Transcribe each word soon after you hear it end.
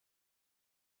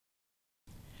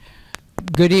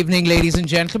Good evening, ladies and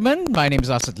gentlemen. My name is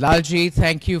Asad Lalji.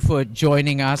 Thank you for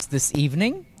joining us this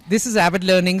evening. This is Avid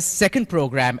Learning's second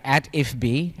program at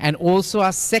IFB and also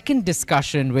our second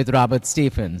discussion with Robert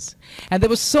Stephens. And there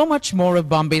was so much more of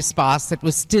Bombay's past that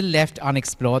was still left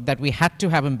unexplored that we had to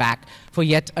have him back for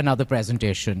yet another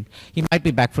presentation. He might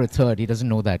be back for a third. He doesn't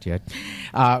know that yet.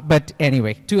 But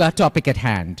anyway, to our topic at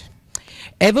hand.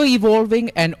 Ever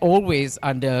evolving and always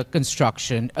under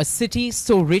construction, a city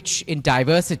so rich in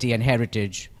diversity and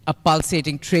heritage, a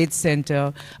pulsating trade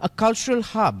center, a cultural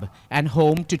hub, and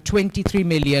home to 23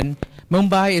 million,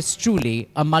 Mumbai is truly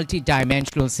a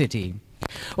multi-dimensional city.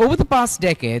 Over the past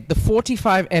decade, the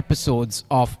 45 episodes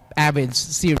of Avid's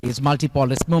series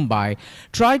Multipolis Mumbai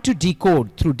tried to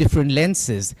decode through different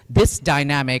lenses this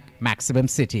dynamic maximum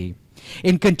city.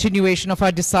 In continuation of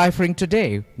our deciphering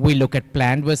today, we look at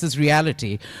planned versus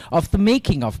reality of the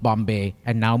making of Bombay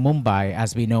and now Mumbai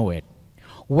as we know it.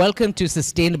 Welcome to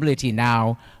Sustainability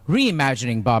Now,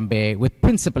 Reimagining Bombay with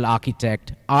Principal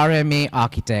Architect, RMA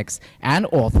Architects, and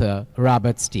author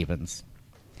Robert Stephens.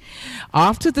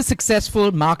 After the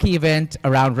successful marquee event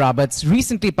around Robert's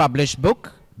recently published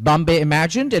book, Bombay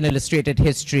Imagined, an illustrated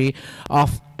history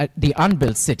of the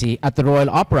unbuilt city at the Royal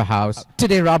Opera House,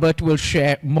 today Robert will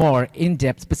share more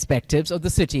in-depth perspectives of the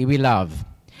city we love.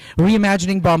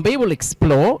 Reimagining Bombay will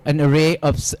explore an array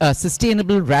of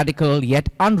sustainable, radical, yet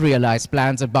unrealized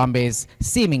plans of Bombay's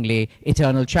seemingly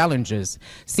eternal challenges: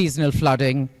 seasonal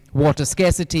flooding, water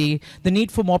scarcity, the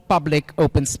need for more public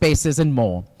open spaces, and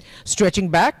more. Stretching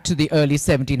back to the early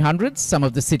 1700s, some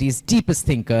of the city's deepest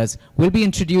thinkers will be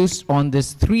introduced on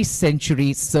this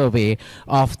 3-century survey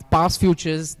of past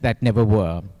futures that never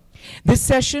were. This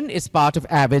session is part of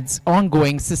Avid's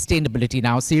ongoing Sustainability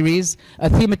Now series, a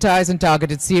thematized and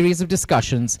targeted series of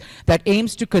discussions that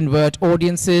aims to convert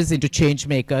audiences into change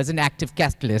makers and active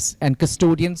catalysts and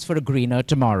custodians for a greener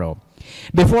tomorrow.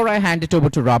 Before I hand it over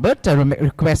to Robert, I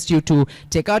request you to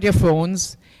take out your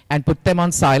phones and put them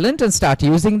on silent and start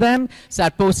using them.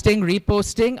 Start posting,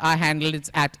 reposting. Our handle is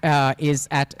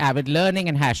at Avid Learning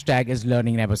and hashtag is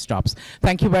Learning Never Stops.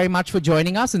 Thank you very much for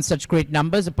joining us in such great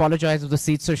numbers. Apologize if the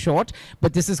seats are short,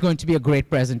 but this is going to be a great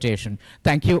presentation.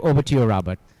 Thank you. Over to you,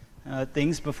 Robert.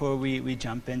 Things before we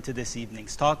jump into this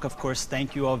evening's talk. Of course,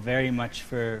 thank you all very much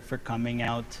for coming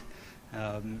out.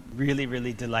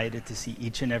 Really delighted to see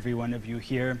each and every one of you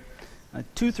here.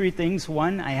 2-3 things.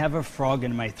 One, I have a frog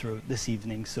in my throat this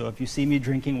evening, so if you see me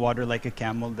drinking water like a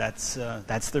camel, that's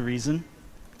the reason.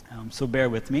 So bear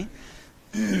with me.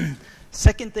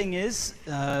 Second thing is,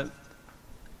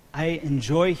 I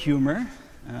enjoy humor.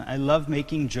 I love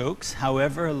making jokes.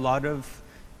 However, a lot of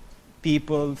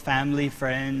people, family,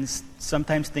 friends,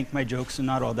 sometimes think my jokes are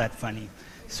not all that funny.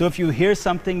 So if you hear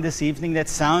something this evening that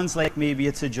sounds like maybe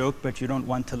it's a joke, but you don't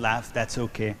want to laugh, that's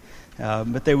okay.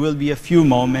 But there will be a few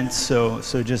moments, so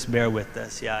just bear with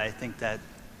us. Yeah, I think that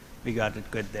we got it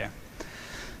good there.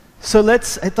 So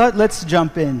let's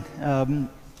jump in.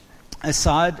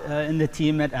 Assad and the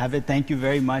team at Avid, thank you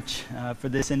very much for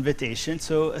this invitation.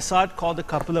 So Assad called a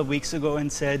couple of weeks ago and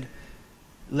said,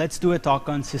 let's do a talk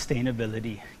on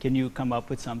sustainability. Can you come up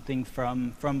with something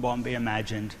from Bombay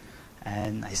Imagined?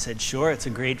 And I said, sure, it's a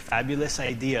great, fabulous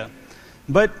idea.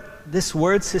 But this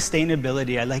word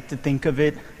sustainability, I like to think of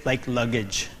it like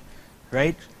luggage,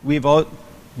 right? We've all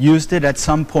used it at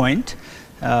some point,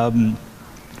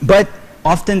 but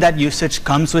often that usage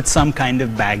comes with some kind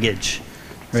of baggage,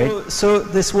 right? So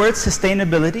this word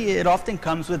sustainability, it often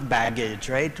comes with baggage,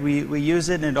 right? We use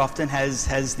it and it often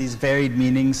has these varied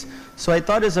meanings. So I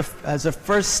thought as a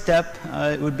first step,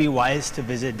 it would be wise to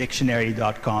visit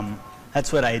dictionary.com.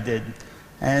 That's what I did.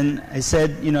 And I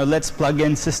said, you know, let's plug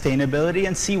in sustainability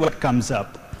and see what comes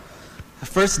up. The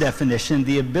first definition,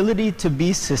 the ability to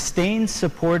be sustained,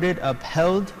 supported,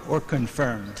 upheld, or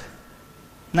confirmed.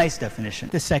 Nice definition.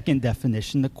 The second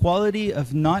definition, the quality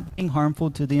of not being harmful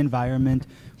to the environment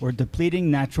or depleting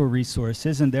natural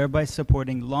resources and thereby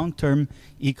supporting long-term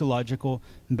ecological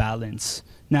balance.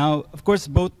 Now, of course,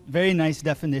 both very nice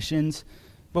definitions.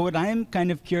 But what I am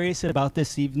kind of curious about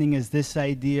this evening is this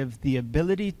idea of the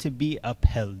ability to be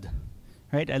upheld,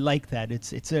 right? I like that.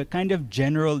 It's a kind of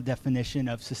general definition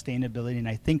of sustainability, and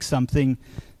I think something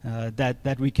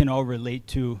that we can all relate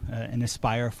to and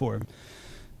aspire for.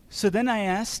 So then I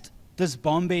asked, does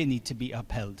Bombay need to be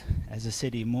upheld as a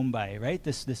city, Mumbai, right?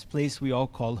 This place we all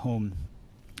call home.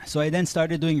 So I then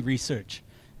started doing research.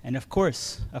 And of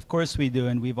course we do,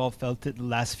 and we've all felt it the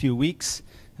last few weeks.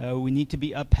 We need to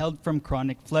be upheld from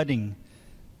chronic flooding,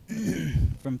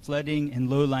 from flooding in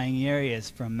low-lying areas,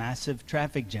 from massive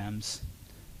traffic jams,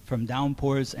 from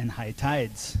downpours and high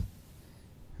tides,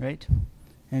 right?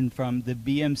 and from the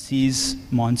BMC's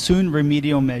monsoon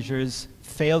remedial measures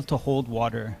failed to hold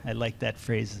water. I like that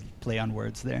phrase, play on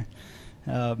words there.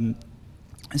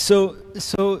 So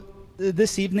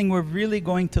this evening we're really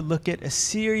going to look at a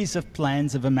series of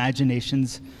plans of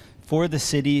imaginations for the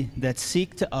city that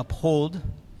seek to uphold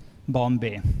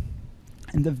Bombay.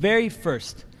 And the very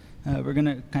first, we're going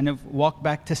to kind of walk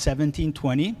back to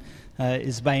 1720,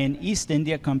 is by an East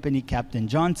India Company Captain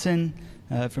Johnson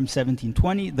from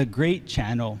 1720, the Great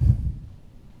Channel.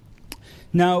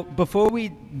 Now, before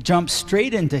we jump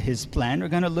straight into his plan, we're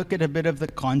going to look at a bit of the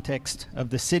context of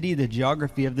the city, the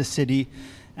geography of the city.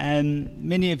 And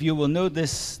many of you will know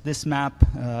this map.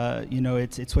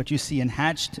 It's what you see in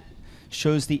hatched,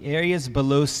 shows the areas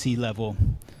below sea level,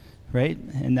 right?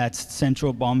 And that's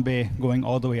central Bombay going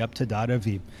all the way up to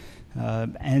Dharavi.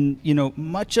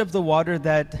 Much of the water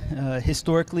that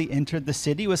historically entered the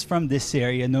city was from this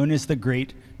area known as the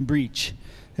Great Breach.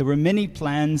 There were many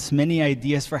plans, many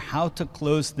ideas for how to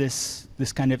close this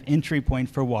kind of entry point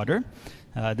for water.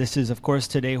 This is, of course,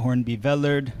 today Hornby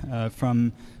Vellard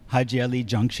from Haji Ali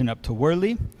Junction up to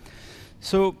Worli.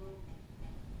 So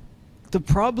the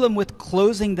problem with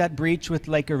closing that breach with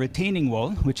like a retaining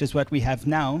wall, which is what we have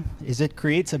now, is it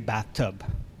creates a bathtub,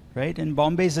 right? And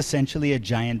Bombay is essentially a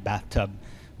giant bathtub.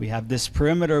 We have this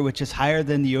perimeter which is higher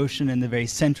than the ocean, and the very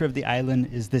center of the island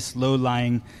is this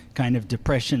low-lying kind of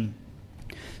depression.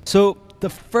 So the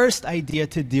first idea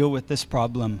to deal with this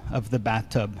problem of the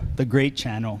bathtub, the Great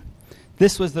Channel,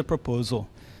 this was the proposal.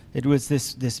 It was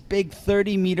this big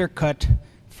 30-meter cut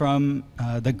from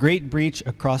the Great Breach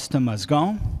across to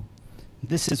Mazgaon.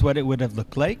 This is what it would have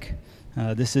looked like.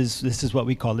 This is what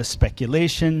we call a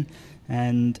speculation.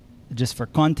 And just for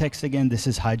context again, this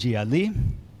is Haji Ali.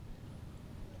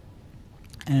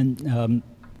 And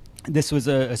this was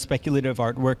a speculative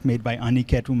artwork made by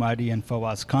Aniket Umari and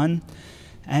Fawaz Khan.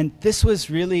 And this was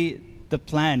really the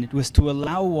plan. It was to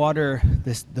allow water,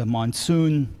 the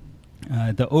monsoon,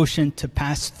 the ocean, to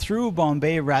pass through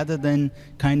Bombay rather than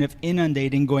kind of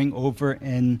inundating, going over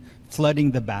and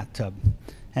flooding the bathtub.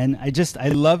 And I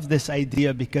love this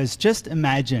idea, because just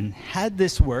imagine, had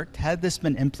this worked, had this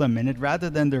been implemented, rather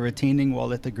than the retaining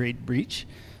wall at the Great Breach,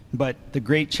 but the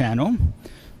Great Channel,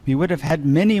 we would have had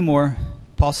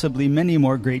possibly many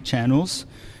more great channels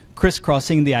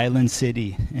crisscrossing the island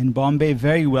city. And Bombay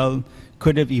very well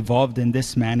could have evolved in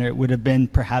this manner. It would have been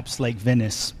perhaps like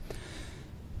Venice.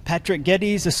 Patrick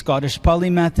Geddes, a Scottish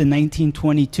polymath in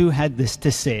 1922, had this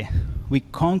to say: "We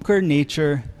conquer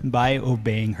nature by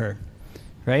obeying her."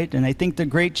 Right? And I think the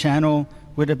Great Channel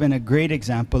would have been a great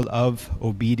example of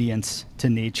obedience to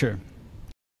nature.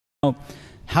 Now,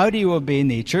 how do you obey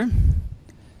nature?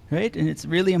 Right? And it's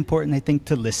really important, I think,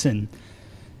 to listen.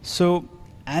 So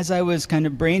as I was kind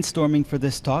of brainstorming for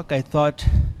this talk, I thought,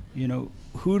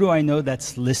 who do I know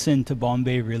that's listened to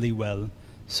Bombay really well?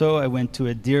 So I went to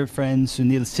a dear friend,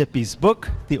 Sunil Sippy's book,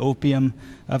 The Opium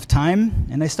of Time,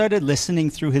 and I started listening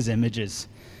through his images.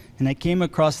 And I came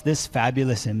across this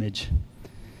fabulous image.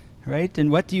 Right?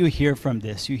 And what do you hear from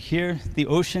this? You hear the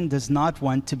ocean does not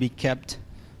want to be kept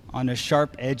on a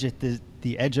sharp edge at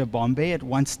the edge of Bombay. It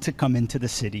wants to come into the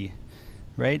city.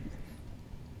 Right?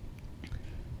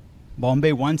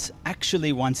 Bombay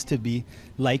actually wants to be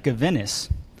like a Venice.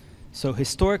 So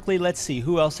historically, let's see,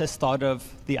 who else has thought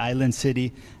of the island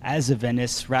city as a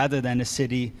Venice rather than a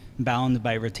city bound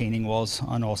by retaining walls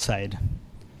on all sides?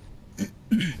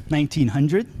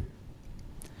 1900.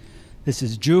 This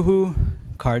is Juhu,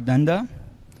 Kardanda.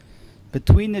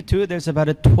 Between the two, there's about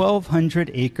a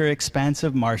 1,200-acre expanse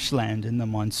of marshland. In the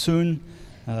monsoon,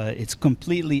 it's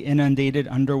completely inundated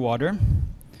underwater.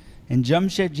 And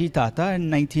Jamshedji Tata in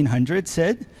 1900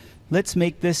 said, let's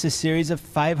make this a series of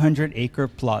 500-acre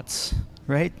plots,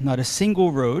 right? Not a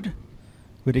single road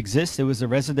would exist. It was a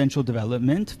residential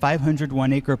development,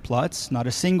 501-acre plots, not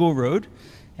a single road,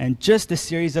 and just a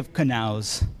series of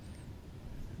canals.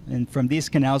 And from these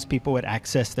canals, people would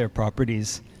access their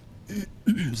properties. It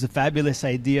was a fabulous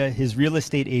idea. His real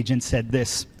estate agent said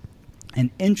this: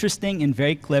 an interesting and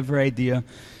very clever idea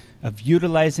of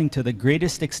utilizing to the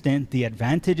greatest extent the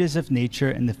advantages of nature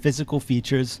and the physical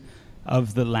features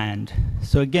of the land.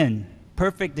 So again,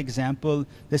 perfect example.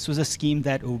 This was a scheme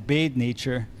that obeyed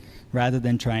nature rather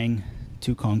than trying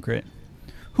to conquer it.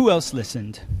 Who else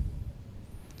listened?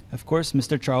 Of course,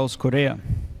 Mr. Charles Correa.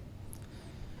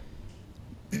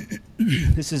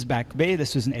 This is Back Bay.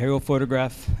 This was an aerial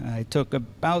photograph I took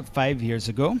about 5 years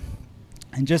ago.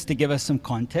 And just to give us some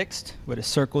context, what is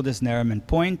circled is Nariman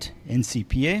Point,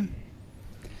 NCPA.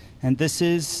 And this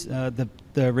is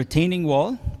the retaining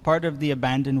wall, part of the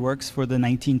abandoned works for the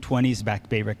 1920s Back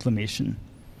Bay reclamation.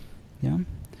 Yeah.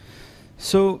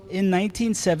 So in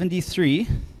 1973,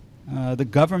 the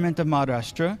government of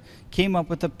Maharashtra came up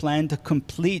with a plan to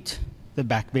complete the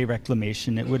Back Bay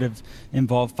reclamation. It would have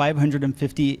involved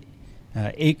 550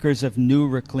 acres of new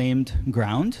reclaimed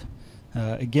ground.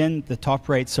 Again, the top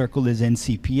right circle is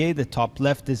NCPA, the top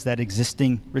left is that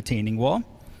existing retaining wall.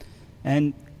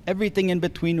 And everything in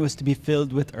between was to be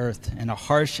filled with earth, and a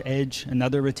harsh edge,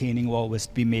 another retaining wall, was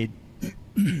to be made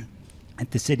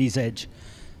at the city's edge.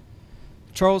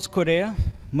 Charles Correa,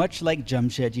 much like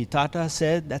Jamshedji Tata,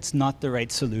 said that's not the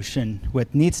right solution.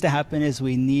 What needs to happen is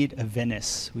we need a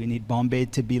Venice. We need Bombay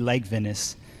to be like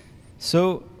Venice.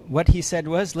 So what he said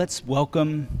was, let's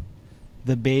welcome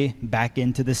the bay back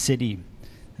into the city.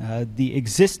 The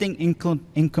existing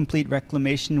incomplete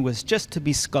reclamation was just to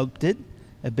be sculpted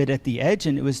a bit at the edge,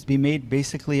 and it was to be made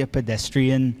basically a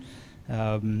pedestrian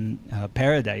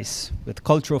paradise with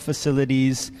cultural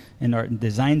facilities, an art and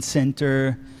design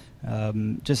center,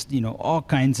 just all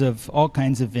kinds of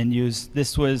venues.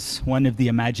 This was one of the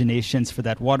imaginations for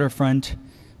that waterfront.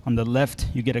 On the left,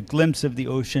 you get a glimpse of the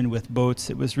ocean with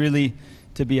boats. It was really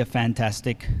to be a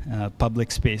fantastic public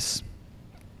space.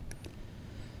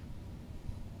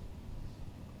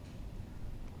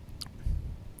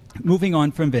 Moving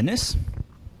on from Venice,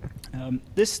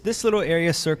 this little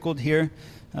area circled here,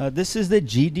 this is the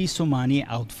G.D. Somani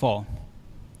outfall.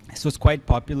 This was quite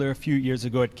popular a few years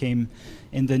ago. It came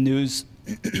in the news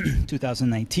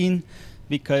 2019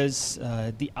 because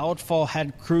the outfall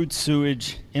had crude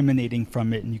sewage emanating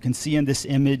from it. And you can see in this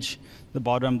image, the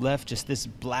bottom left, just this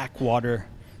black water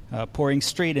pouring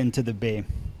straight into the bay.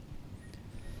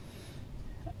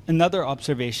 Another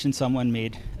observation someone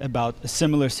made about a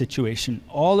similar situation.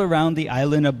 All around the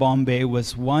island of Bombay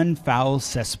was one foul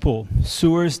cesspool,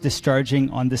 sewers discharging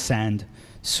on the sand.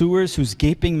 Sewers whose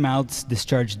gaping mouths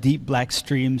discharge deep black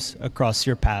streams across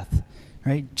your path.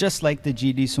 Right? Just like the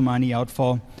G.D. Somani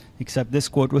outfall, except this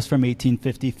quote was from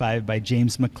 1855 by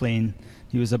James Maclean.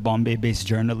 He was a Bombay-based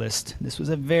journalist. This was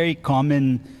a very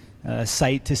common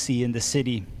sight to see in the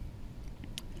city.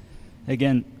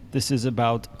 Again, this is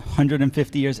about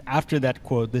 150 years after that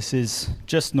quote. This is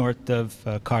just north of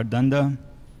Kardanda.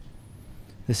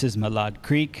 This is Malad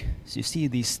Creek. So you see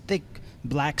these thick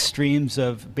black streams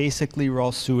of basically raw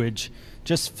sewage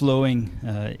just flowing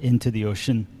into the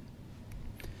ocean.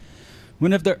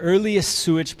 One of the earliest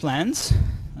sewage plans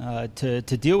to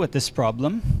deal with this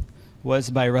problem was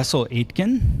by Russell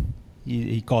Aitken.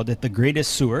 He called it the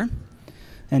greatest sewer.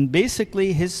 And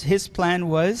basically, his plan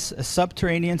was a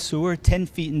subterranean sewer 10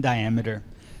 feet in diameter.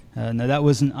 Now, that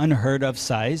was an unheard of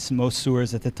size. Most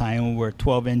sewers at the time were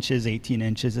 12 inches, 18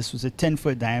 inches. This was a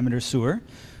 10-foot diameter sewer,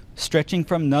 stretching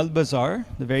from Nal Bazar,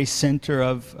 the very center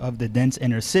of the dense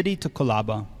inner city, to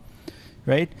Colaba.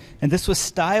 Right? And this was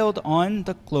styled on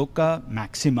the Cloaca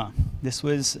Maxima. This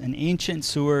was an ancient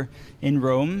sewer in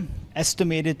Rome,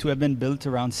 estimated to have been built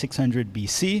around 600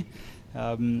 BC.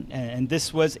 And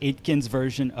this was Aitken's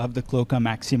version of the Cloaca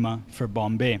Maxima for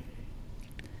Bombay.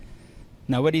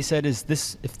 Now what he said is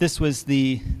this: if this was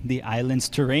the island's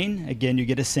terrain, again you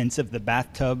get a sense of the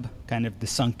bathtub, kind of the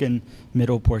sunken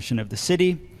middle portion of the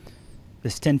city.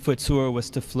 This 10-foot sewer was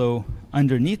to flow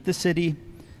underneath the city.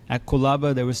 At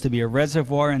Colaba there was to be a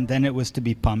reservoir, and then it was to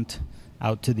be pumped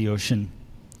out to the ocean.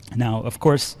 Now, of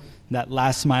course, that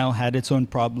last mile had its own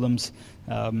problems.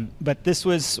 But this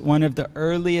was one of the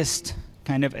earliest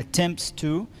kind of attempts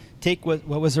to take what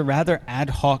was a rather ad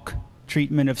hoc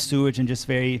treatment of sewage and just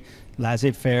very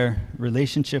laissez-faire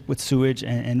relationship with sewage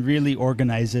and really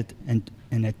organize it and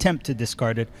attempt to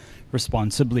discard it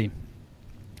responsibly.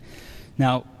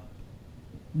 Now,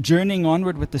 journeying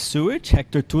onward with the sewage,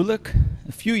 Hector Tulloch,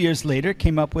 a few years later,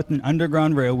 came up with an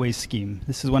underground railway scheme.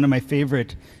 This is one of my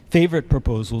favorite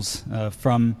proposals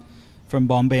from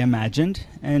Bombay Imagined.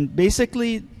 And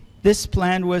basically, this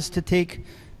plan was to take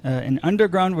an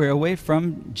underground railway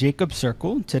from Jacob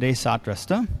Circle, today Sat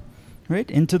Rasta,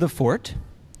 right, into the fort.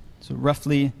 So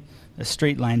roughly a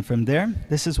straight line from there.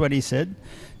 This is what he said.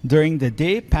 During the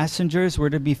day, passengers were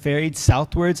to be ferried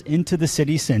southwards into the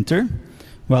city center,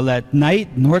 while at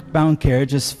night, northbound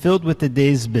carriages filled with the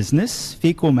day's business,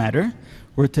 fecal matter,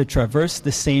 were to traverse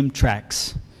the same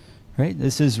tracks. Right?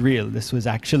 This is real. This was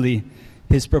actually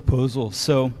his proposal.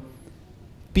 So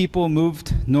people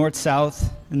moved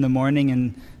north-south in the morning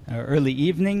and early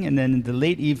evening, and then in the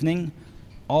late evening,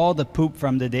 all the poop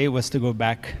from the day was to go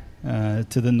back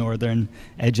to the northern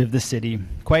edge of the city.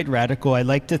 Quite radical. I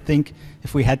like to think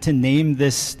if we had to name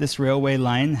this railway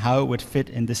line, how it would fit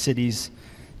in the city's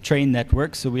train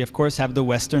network. So we, of course, have the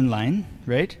Western Line,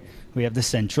 right? We have the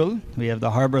Central. We have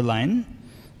the Harbor Line.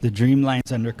 The Dream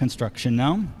Line's under construction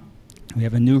now. We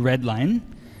have a new Red Line.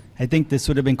 I think this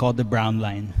would have been called the brown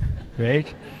line,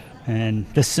 right? And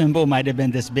the symbol might have been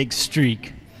this big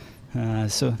streak.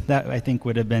 So that, I think,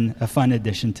 would have been a fun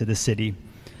addition to the city.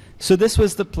 So this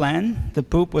was the plan. The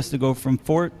Pope was to go from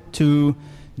Fort to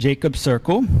Jacob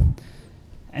Circle.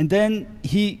 And then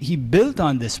he built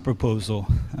on this proposal.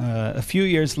 A few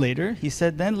years later, he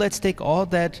said, then let's take all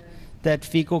that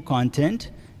fecal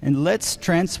content and let's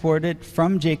transport it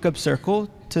from Jacob Circle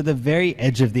to the very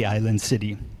edge of the island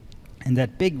city. And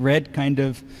that big red kind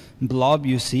of blob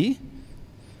you see,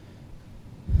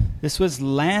 this was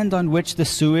land on which the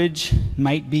sewage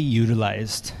might be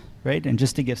utilized, right? And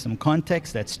just to give some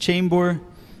context, that's Chembur,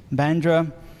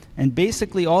 Bandra, and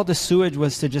basically all the sewage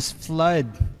was to just flood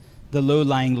the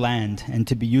low-lying land and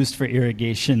to be used for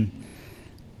irrigation.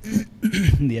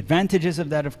 The advantages of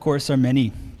that, of course, are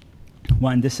many.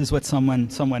 One, this is what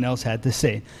someone else had to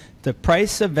say. The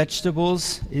price of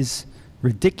vegetables is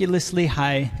ridiculously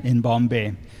high in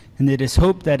Bombay, and it is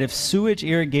hoped that if sewage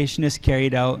irrigation is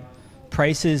carried out,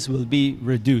 prices will be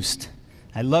reduced.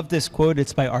 I love this quote.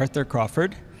 It's by Arthur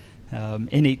Crawford in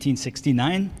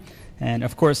 1869. And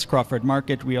of course, Crawford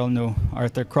Market, we all know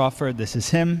Arthur Crawford. This is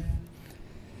him.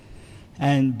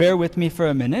 And bear with me for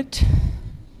a minute.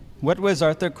 What was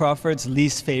Arthur Crawford's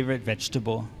least favorite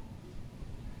vegetable?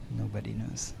 Nobody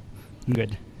knows.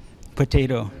 Good.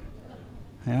 Potato.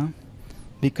 Yeah?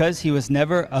 Because he was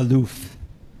never aloof.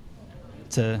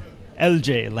 It's a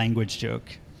LJ language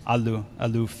joke.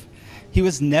 Aloof. He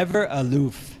was never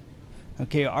aloof.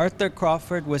 Okay, Arthur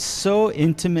Crawford was so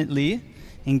intimately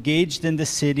engaged in the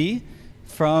city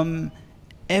from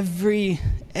every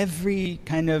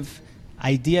kind of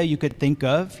idea you could think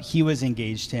of, he was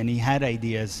engaged in. He had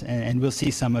ideas, and we'll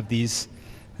see some of these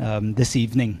this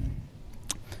evening.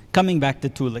 Coming back to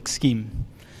Tulik's scheme.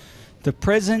 The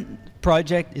present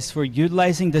project is for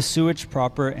utilizing the sewage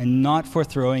proper and not for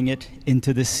throwing it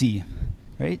into the sea,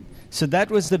 right? So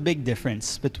that was the big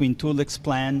difference between Tulik's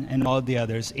plan and all the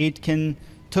others. Aitken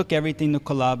took everything to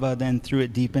Colaba, then threw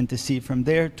it deep into sea. From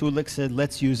there, Tulik said,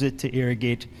 let's use it to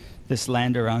irrigate this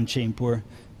land around Chembur,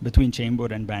 between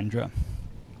Chembur and Bandra.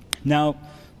 Now,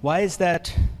 why is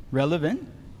that relevant?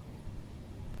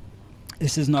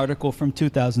 This is an article from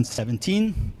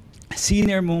 2017. Sea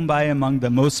near Mumbai among the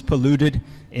most polluted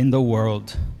in the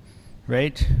world,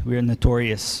 right? We're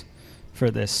notorious for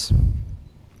this.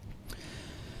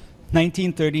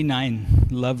 1939,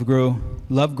 Love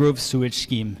Grove sewage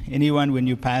scheme. Anyone, when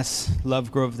you pass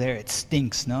Love Grove there, it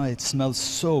stinks, no? It smells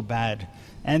so bad.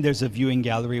 And there's a viewing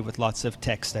gallery with lots of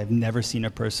text. I've never seen a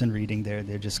person reading there.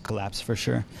 They just collapse for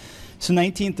sure. So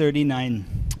 1939,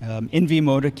 in V.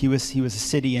 Modak, he was a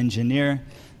city engineer.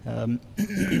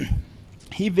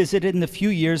 He visited, in the few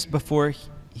years before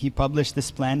he published this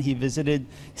plan, he visited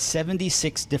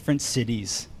 76 different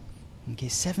cities. Okay,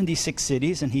 76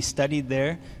 cities, and he studied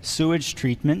their sewage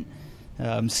treatment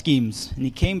schemes. And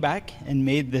he came back and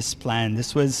made this plan.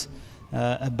 This was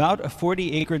about a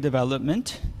 40-acre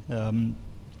development.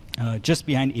 Just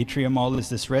behind Atrium Mall is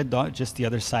this red dot, just the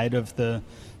other side of the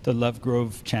Love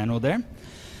Grove channel there.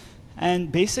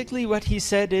 And basically what he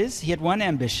said is, he had one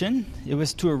ambition. It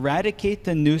was to eradicate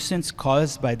the nuisance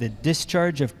caused by the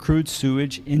discharge of crude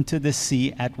sewage into the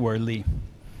sea at Worli.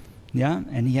 Yeah,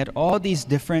 and he had all these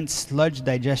different sludge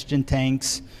digestion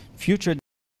tanks, future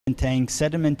tanks,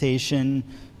 sedimentation,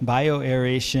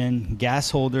 bioaeration,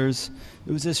 gas holders.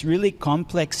 It was this really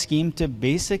complex scheme to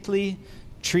basically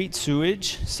treat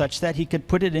sewage such that he could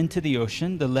put it into the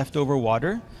ocean, the leftover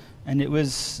water, and it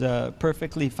was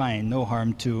perfectly fine, no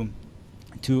harm to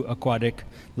aquatic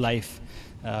life.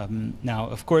 Now,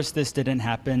 of course, this didn't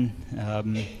happen.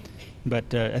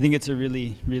 But I think it's a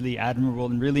really, really admirable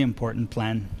and really important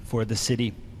plan for the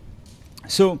city.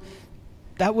 So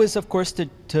that was, of course,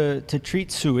 to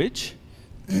treat sewage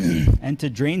and to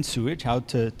drain sewage, how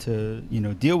to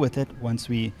deal with it once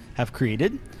we have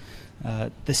created.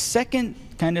 The second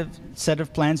kind of set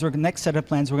of plans, next set of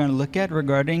plans we're going to look at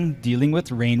regarding dealing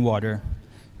with rainwater,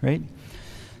 right?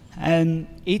 And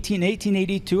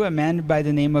 1882, a man by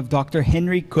the name of Dr.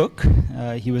 Henry Cook,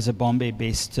 he was a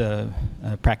Bombay-based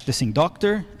practicing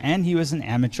doctor, and he was an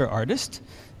amateur artist.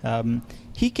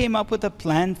 He came up with a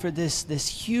plan for this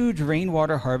huge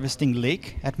rainwater harvesting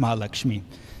lake at Mahalakshmi.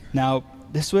 Now,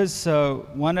 this was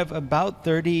one of about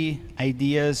 30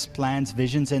 ideas, plans,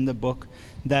 visions in the book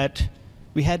that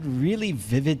we had really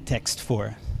vivid text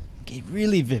for. Okay,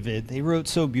 really vivid. They wrote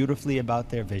so beautifully about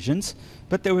their visions,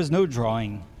 but there was no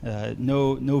drawing,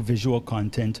 no visual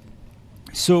content.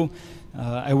 So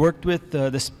I worked with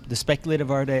the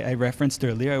speculative art I referenced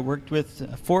earlier. I worked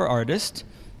with 4 artists.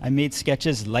 I made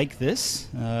sketches like this,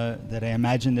 that I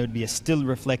imagined there would be a still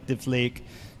reflective lake,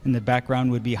 In the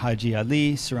background would be Haji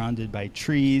Ali, surrounded by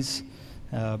trees.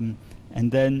 And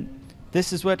then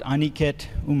this is what Aniket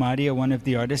Umaria, one of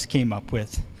the artists, came up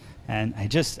with. And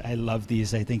I love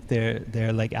these. I think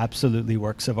they're like absolutely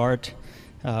works of art.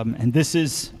 And this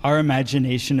is our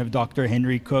imagination of Dr.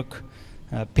 Henry Cook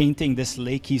painting this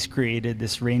lake he's created,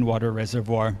 this rainwater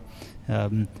reservoir.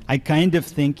 I kind of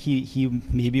think he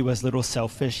maybe was a little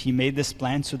selfish. He made this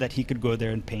plan so that he could go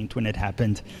there and paint when it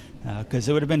happened, because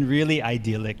it would have been really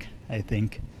idyllic, I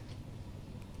think.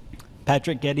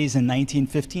 Patrick Geddes in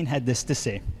 1915 had this to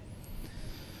say.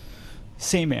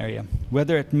 Same area.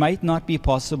 Whether it might not be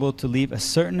possible to leave a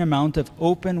certain amount of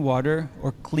open water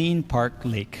or clean park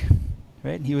lake.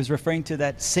 Right? He was referring to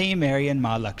that same area in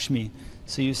Mahalakshmi.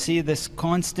 So you see this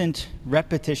constant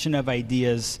repetition of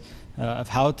ideas of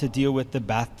how to deal with the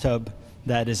bathtub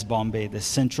that is Bombay, the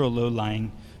central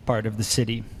low-lying part of the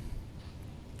city.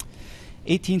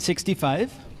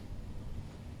 1865.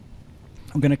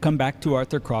 I'm going to come back to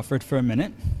Arthur Crawford for a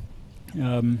minute.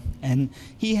 And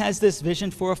he has this vision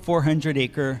for a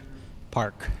 400-acre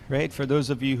park, right? For those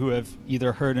of you who have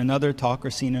either heard another talk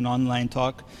or seen an online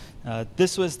talk,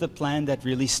 this was the plan that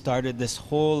really started this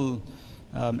whole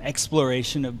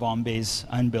exploration of Bombay's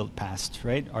unbuilt past,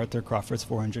 right? Arthur Crawford's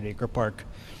 400-acre park.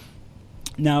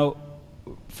 Now,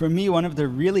 for me, one of the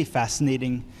really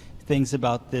fascinating things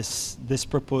about this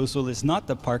proposal is not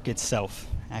the park itself,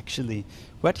 actually.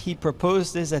 What he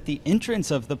proposed is at the entrance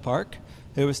of the park,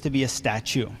 there was to be a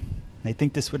statue. I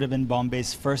think this would have been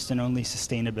Bombay's first and only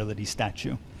sustainability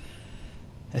statue.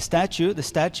 The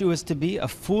statue was to be a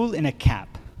fool in a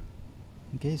cap.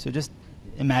 Okay, so just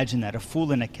imagine that, a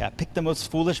fool in a cap. Pick the most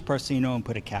foolish person you know and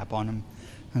put a cap on him.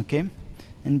 Okay?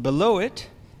 And below it,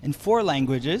 in 4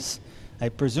 languages, I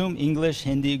presume English,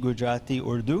 Hindi, Gujarati,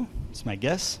 Urdu, it's my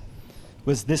guess,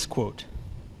 was this quote.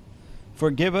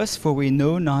 "Forgive us, for we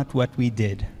know not what we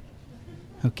did."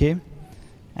 Okay?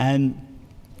 And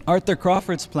Arthur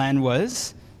Crawford's plan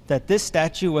was that this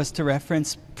statue was to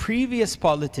reference previous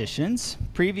politicians,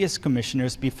 previous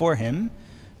commissioners before him,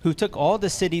 who took all the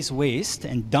city's waste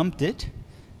and dumped it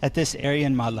at this area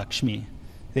in Mahalakshmi.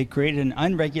 They created an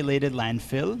unregulated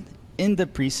landfill in the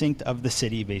precinct of the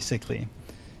city, basically.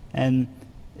 And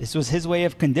this was his way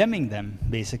of condemning them,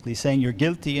 basically, saying, you're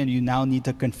guilty and you now need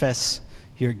to confess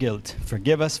your guilt.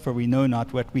 Forgive us, for we know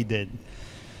not what we did.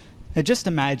 Now just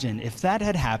imagine if that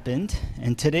had happened,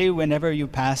 and today whenever you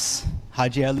pass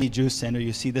Haji Ali Juice Center,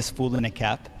 you see this fool in a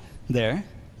cap there,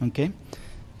 okay?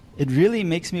 It really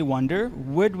makes me wonder,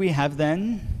 would we have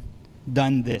then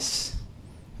done this?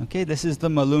 Okay, this is the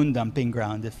Maloon dumping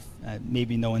ground, if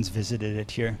maybe no one's visited it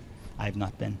here. I've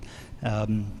not been.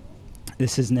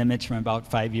 This is an image from about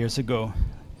 5 years ago.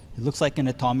 It looks like an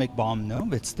atomic bomb, no?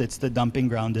 It's the dumping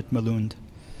ground at Maloon.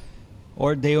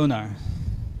 Or Deonar.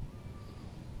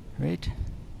 Right?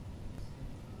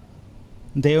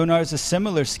 Deonar is a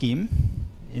similar scheme.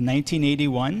 In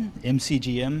 1981,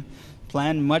 MCGM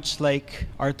planned much like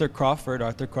Arthur Crawford.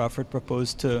 Arthur Crawford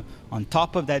proposed to, on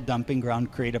top of that dumping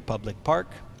ground, create a public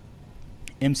park.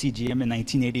 MCGM in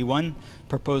 1981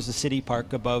 proposed a city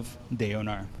park above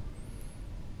Deonar.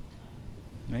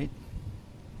 Right?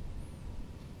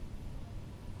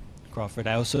 Crawford,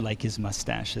 I also like his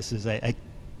mustache. This is, I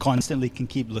constantly can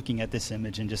keep looking at this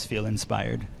image and just feel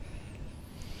inspired.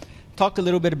 Talk a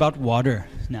little bit about water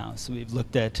now. So we've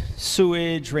looked at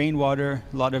sewage, rainwater,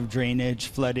 a lot of drainage,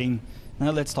 flooding.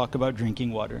 Now let's talk about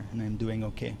drinking water, and I'm doing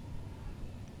okay.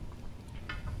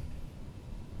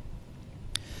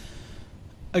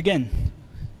 Again,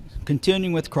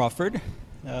 continuing with Crawford,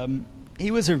 he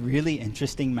was a really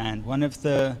interesting man. One of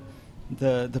the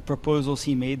proposals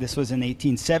he made, this was in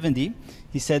 1870,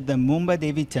 he said the Mumbai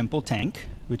Devi Temple tank,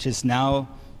 which is now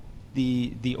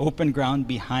the open ground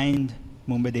behind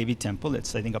Mumbai Devi Temple.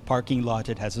 It's, I think, a parking lot.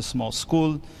 It has a small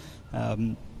school.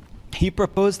 He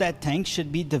proposed that tank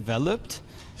should be developed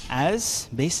as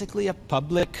basically a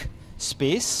public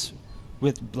space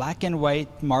with black and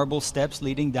white marble steps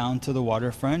leading down to the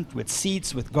waterfront, with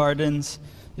seats, with gardens.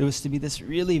 It was to be this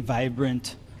really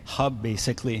vibrant hub,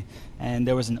 basically. And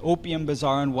there was an opium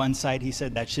bazaar on one side. He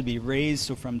said that should be raised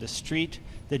so from the street,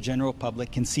 the general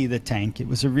public can see the tank. It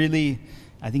was a really,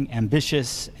 I think,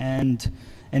 ambitious and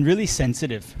really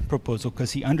sensitive proposal,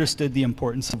 because he understood the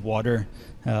importance of water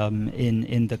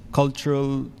in the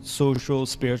cultural, social,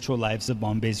 spiritual lives of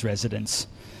Bombay's residents.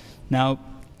 Now,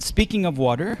 speaking of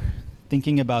water,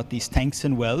 thinking about these tanks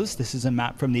and wells, this is a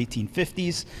map from the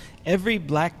 1850s. Every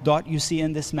black dot you see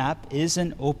in this map is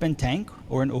an open tank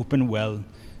or an open well,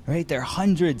 right? There are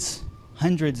hundreds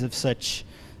of such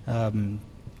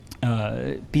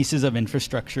pieces of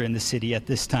infrastructure in the city at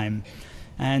this time.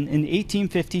 And in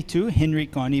 1852, Henry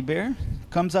Conybeare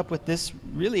comes up with this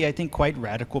really, I think, quite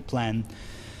radical plan.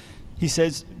 He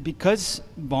says, because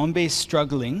Bombay is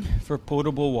struggling for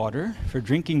potable water, for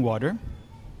drinking water,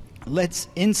 let's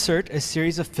insert a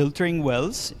series of filtering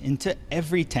wells into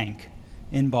every tank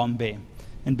in Bombay.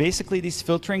 And basically, these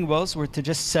filtering wells were to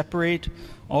just separate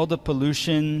all the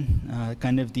pollution,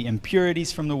 kind of the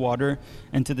impurities from the water,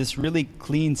 into this really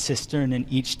clean cistern in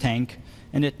each tank.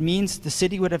 And it means the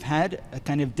city would have had a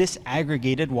kind of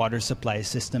disaggregated water supply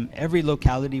system. Every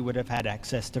locality would have had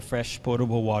access to fresh,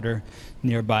 potable water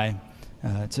nearby.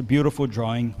 It's a beautiful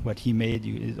drawing, what he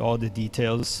made, all the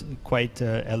details, quite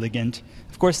elegant.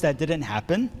 Of course, that didn't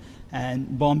happen,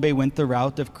 and Bombay went the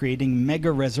route of creating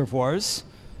mega reservoirs,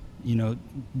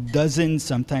 dozens,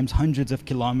 sometimes hundreds of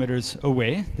kilometers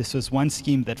away. This was one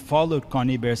scheme that followed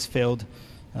Conybeare's failed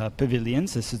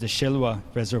pavilions. This is the Shelwa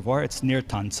Reservoir. It's near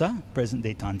Tansa,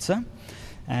 present-day Tansa.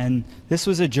 And this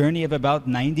was a journey of about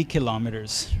 90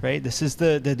 kilometers, right? This is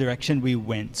the direction we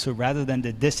went. So rather than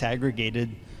the disaggregated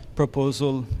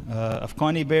proposal of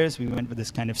Conybeare's, we went with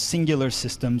this kind of singular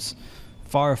systems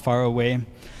far, far away.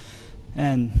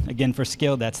 And again, for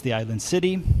scale, that's the island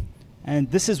city.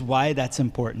 And this is why that's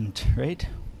important, right?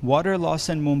 Water loss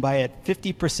in Mumbai at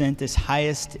 50% is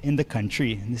highest in the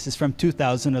country. And this is from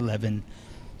 2011.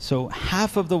 So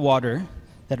half of the water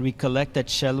that we collect at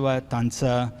Shelwa,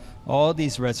 Tansa, all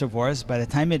these reservoirs, by the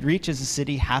time it reaches the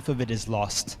city, half of it is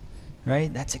lost,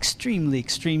 right? That's extremely,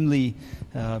 extremely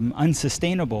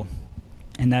unsustainable.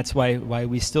 And that's why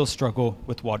we still struggle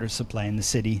with water supply in the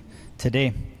city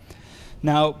today.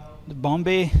 Now,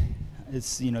 Bombay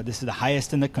is, this is the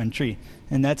highest in the country.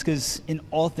 And that's because in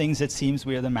all things, it seems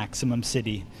we are the maximum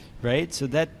city, right? So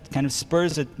that kind of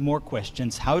spurs at more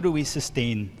questions. How do we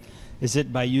sustain? Is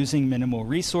it by using minimal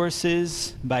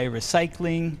resources, by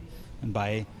recycling, and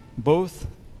by both?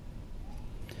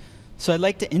 So I'd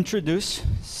like to introduce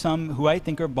some who I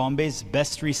think are Bombay's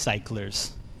best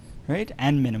recyclers, right?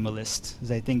 And minimalists,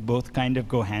 as I think both kind of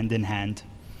go hand in hand.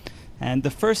 And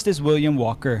the first is William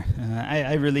Walker.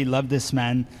 I really love this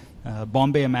man.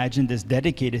 Bombay Imagined is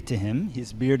dedicated to him.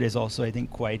 His beard is also, I think,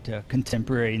 quite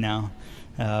contemporary now.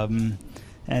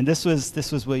 And this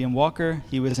was William Walker.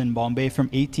 He was in Bombay from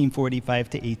 1845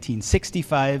 to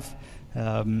 1865.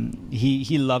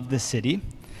 He loved the city.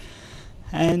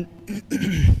 And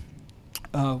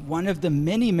one of the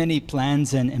many, many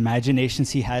plans and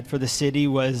imaginations he had for the city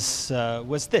was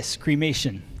this,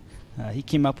 cremation. He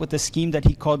came up with a scheme that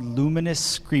he called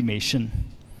luminous cremation.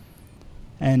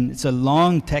 And it's a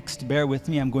long text, bear with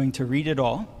me, I'm going to read it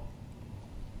all.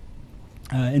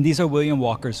 And these are William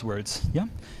Walker's words. Yeah?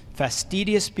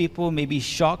 Fastidious people may be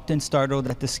shocked and startled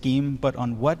at the scheme, but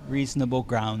on what reasonable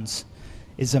grounds?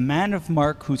 Is a man of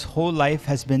mark whose whole life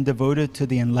has been devoted to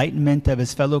the enlightenment of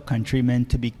his fellow countrymen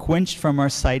to be quenched from our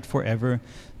sight forever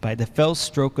by the fell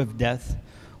stroke of death,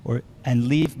 and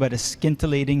leave but a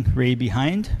scintillating ray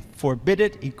behind? Forbid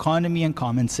it, economy and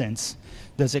common sense.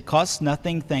 Does it cost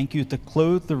nothing, thank you, to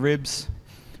clothe the ribs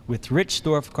with rich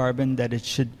store of carbon that it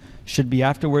should be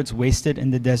afterwards wasted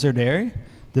in the desert air,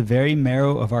 the very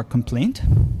marrow of our complaint?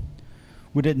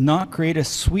 Would it not create a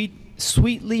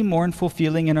sweetly mournful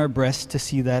feeling in our breasts to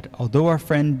see that, although our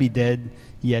friend be dead,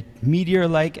 yet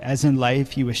meteor-like as in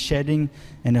life, he was shedding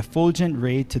an effulgent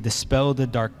ray to dispel the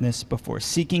darkness before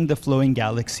seeking the flowing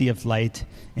galaxy of light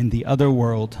in the other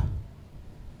world?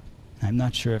 I'm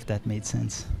not sure if that made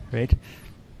sense, right?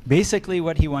 Basically,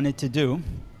 what he wanted to do,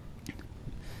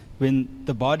 when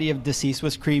the body of deceased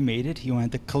was cremated, he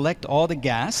wanted to collect all the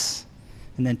gas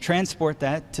and then transport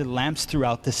that to lamps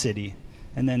throughout the city,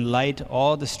 and then light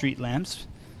all the street lamps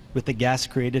with the gas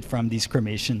created from these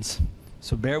cremations.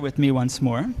 So bear with me once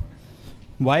more.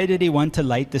 Why did he want to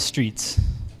light the streets?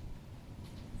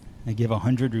 I give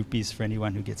 100 rupees for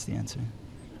anyone who gets the answer.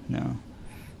 No.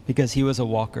 Because he was a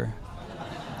walker.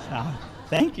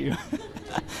 Thank you.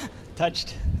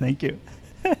 Touched. Thank you.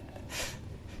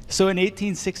 So in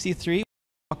 1863,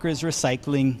 Walker is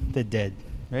recycling the dead,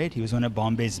 right? He was one of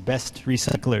Bombay's best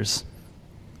recyclers.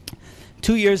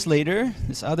 2 years later,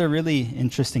 this other really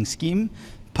interesting scheme,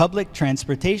 public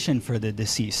transportation for the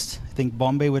deceased. I think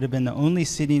Bombay would have been the only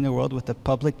city in the world with a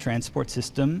public transport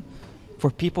system for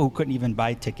people who couldn't even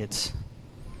buy tickets.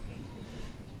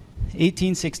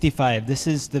 1865, this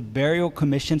is the Burial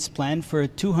Commission's plan for a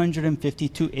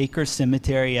 252-acre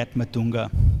cemetery at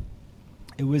Matunga.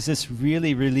 It was this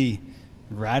really, really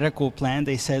radical plan.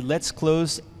 They said, let's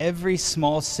close every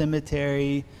small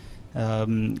cemetery,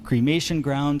 cremation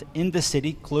ground in the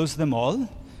city, close them all,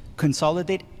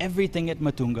 consolidate everything at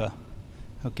Matunga,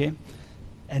 okay?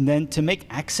 And then to make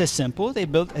access simple, they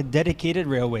built a dedicated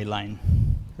railway line,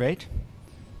 right?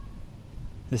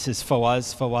 This is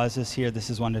Fawaz. Fawaz is here. This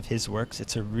is one of his works.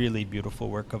 It's a really beautiful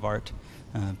work of art.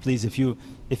 Please, if you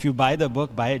buy the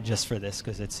book, buy it just for this,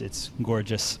 because it's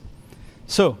gorgeous.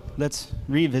 So let's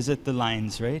revisit the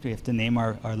lines, right? We have to name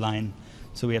our line.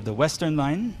 So we have the Western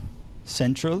Line,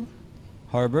 Central,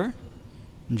 Harbor,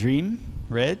 Dream,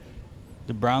 Red.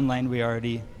 The brown line we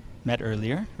already met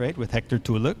earlier, right, with Hector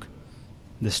Tuluk,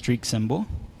 the streak symbol.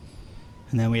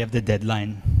 And then we have the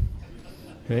deadline,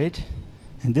 right?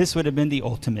 And this would have been the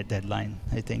ultimate deadline,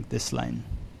 I think, this line.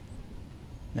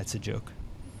 That's a joke.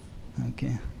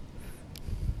 Okay.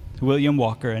 William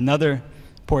Walker, another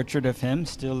portrait of him,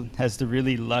 still has the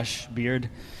really lush beard.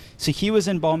 So he was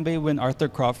in Bombay when Arthur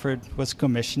Crawford was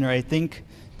commissioner. I think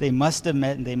they must have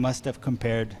met and they must have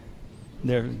compared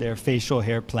their facial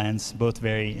hair plans, both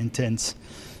very intense.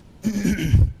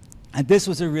 And this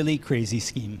was a really crazy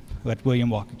scheme, what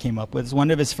William Walker came up with. It's one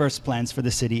of his first plans for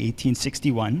the city,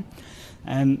 1861.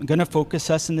 I'm going to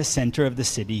focus us in the center of the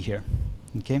city here.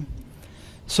 Okay?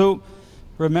 So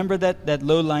remember that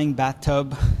low-lying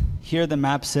bathtub. Here the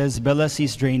map says Bella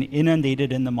Seas Drain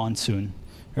inundated in the monsoon.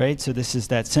 Right? So this is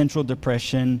that central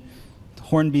depression.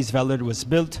 Hornby's Vellard was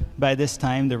built by this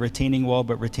time, the retaining wall,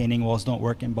 but retaining walls don't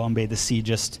work in Bombay. The sea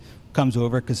just comes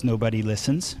over because nobody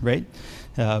listens, right?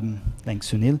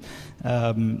 Thanks, Sunil.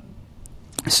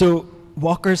 So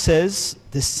Walker says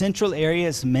the central area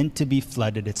is meant to be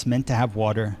flooded. It's meant to have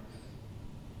water.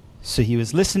 So he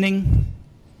was listening,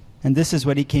 and this is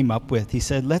what he came up with. He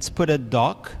said, let's put a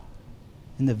dock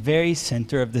in the very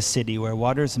center of the city where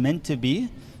water is meant to be.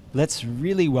 Let's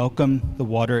really welcome the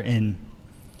water in.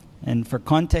 And for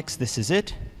context, this is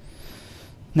it.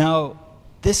 Now,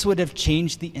 this would have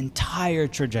changed the entire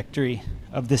trajectory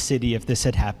of the city if this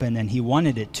had happened, and he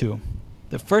wanted it to.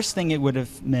 The first thing it would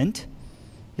have meant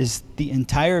is the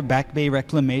entire Back Bay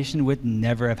reclamation would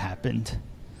never have happened.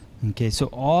 Okay, so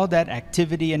all that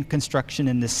activity and construction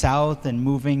in the south and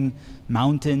moving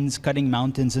mountains, cutting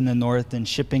mountains in the north and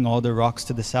shipping all the rocks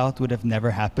to the south would have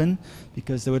never happened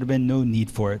because there would have been no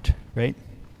need for it, right?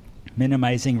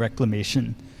 Minimizing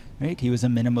reclamation, right? He was a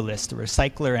minimalist, a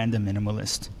recycler and a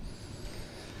minimalist.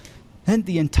 And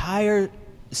the entire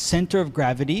center of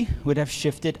gravity would have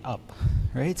shifted up,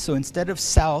 right? So instead of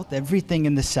south, everything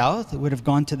in the south, it would have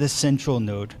gone to the central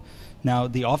node. Now,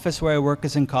 the office where I work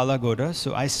is in Kalagoda,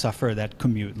 so I suffer that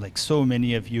commute, like so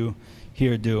many of you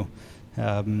here do.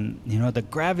 You know, the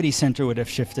gravity center would have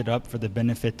shifted up for the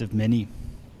benefit of many.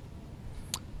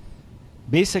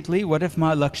 Basically, what if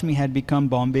Mahalakshmi had become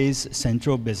Bombay's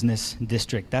central business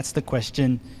district? That's the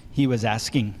question he was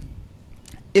asking.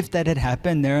 If that had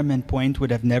happened, Nariman Point would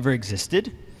have never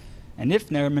existed. And if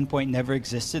Nariman Point never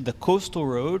existed, the coastal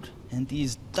road and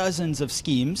these dozens of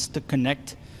schemes to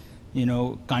connect, you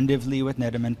know, Kandivli with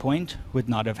Nariman Point would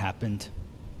not have happened.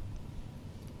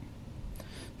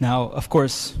 Now, of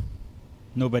course,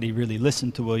 nobody really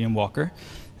listened to William Walker.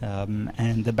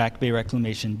 And the Back Bay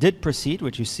reclamation did proceed.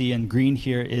 What you see in green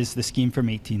here is the scheme from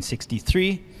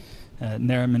 1863.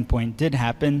 Nariman Point did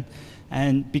happen.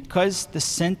 And because the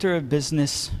center of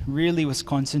business really was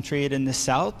concentrated in the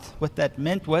south, what that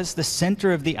meant was the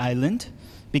center of the island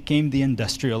became the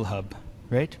industrial hub,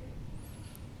 right?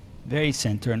 Very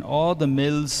center. And all the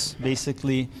mills,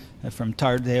 basically, from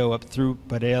Tardeo up through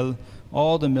Parel,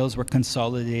 all the mills were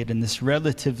consolidated in this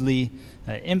relatively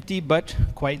empty but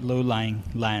quite low-lying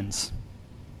lands.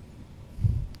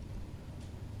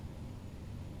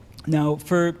 Now,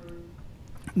 for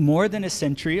more than a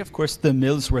century, of course, the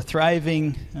mills were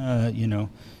thriving. You know,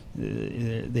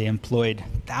 they employed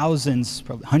thousands,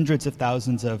 probably hundreds of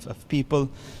thousands of people.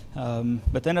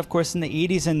 But then, of course, in the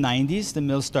 80s and 90s, the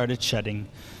mills started shutting.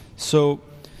 So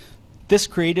this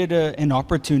created an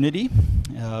opportunity.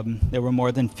 There were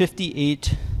more than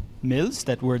 58 mills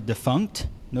that were defunct,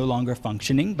 no longer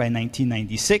functioning by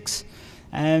 1996.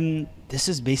 And this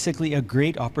is basically a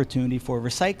great opportunity for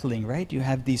recycling, right? You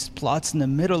have these plots in the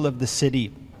middle of the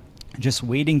city just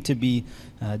waiting to be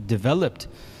developed.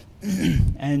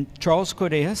 And Charles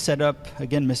Correa set up,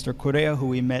 again, Mr. Correa, who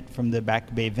we met from the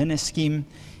Back Bay Venice scheme,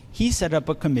 he set up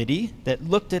a committee that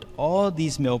looked at all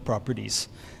these mill properties.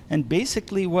 And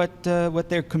basically what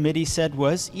their committee said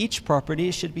was each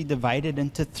property should be divided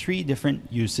into 3 different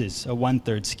uses, a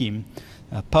 1/3 scheme.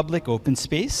 Public open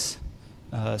space,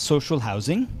 social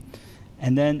housing,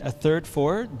 and then a third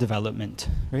for development,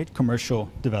 right? Commercial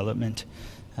development.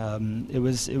 It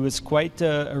was quite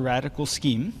a radical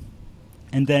scheme.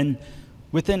 And then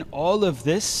within all of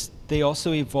this, they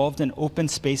also evolved an open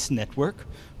space network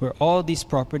where all these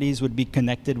properties would be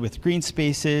connected with green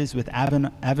spaces, with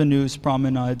avenues,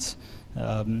 promenades,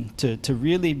 to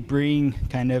really bring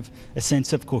kind of a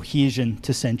sense of cohesion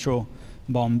to central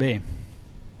Bombay.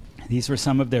 These were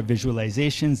some of their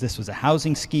visualizations. This was a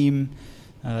housing scheme.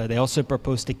 They also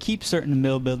proposed to keep certain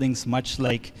mill buildings, much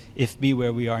like IFB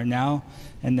where we are now,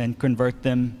 and then convert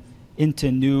them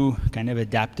into new kind of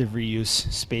adaptive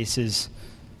reuse spaces.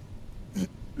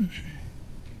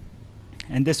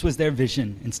 And this was their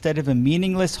vision. Instead of a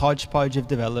meaningless hodgepodge of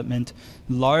development,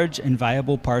 large and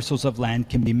viable parcels of land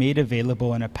can be made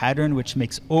available in a pattern which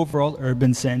makes overall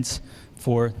urban sense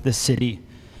for the city.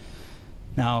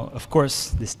 Now, of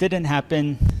course, this didn't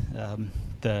happen.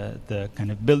 The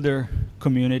kind of builder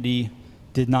community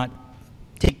did not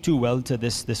take too well to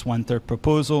this one-third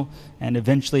proposal, and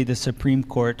eventually the Supreme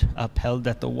Court upheld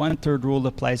that the one-third rule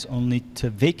applies only to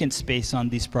vacant space on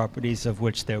these properties, of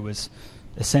which there was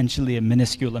essentially a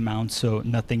minuscule amount, so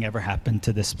nothing ever happened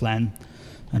to this plan,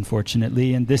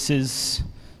 unfortunately. And this is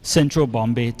central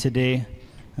Bombay today.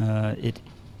 It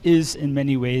is in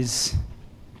many ways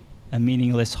a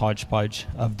meaningless hodgepodge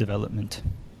of development.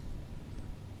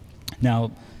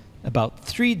 Now, about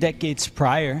 3 decades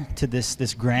prior to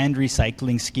this grand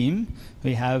recycling scheme,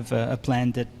 we have a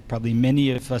plan that probably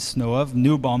many of us know of,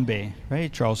 New Bombay,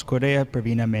 right? Charles Correa,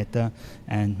 Pravina Mehta,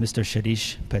 and Mr.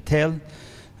 Shirish Patel.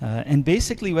 And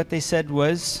basically what they said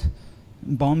was,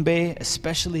 Bombay,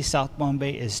 especially South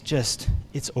Bombay,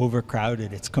 it's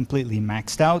overcrowded. It's completely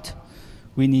maxed out.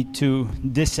 We need to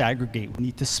disaggregate. We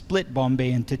need to split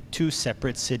Bombay into 2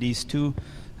 separate cities, 2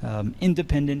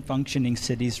 independent functioning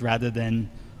cities, rather than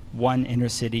one inner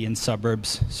city and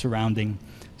suburbs surrounding.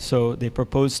 So they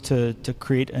proposed to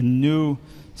create a new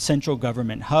central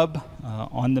government hub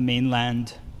on the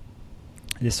mainland.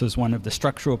 This was one of the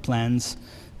structural plans.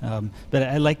 But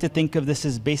I like to think of this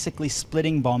as basically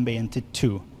splitting Bombay into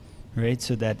 2, right?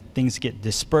 So that things get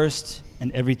dispersed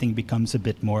and everything becomes a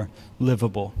bit more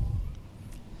livable.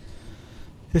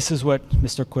 This is what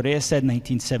Mr. Correa said in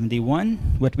 1971.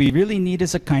 What we really need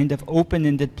is a kind of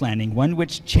open-ended planning, one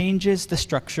which changes the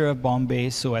structure of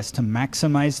Bombay so as to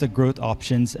maximize the growth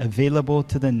options available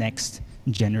to the next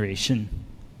generation.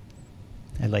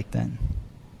 I like that.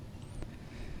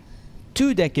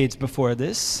 2 decades before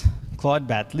this, Claude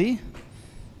Batley,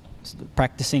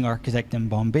 practicing architect in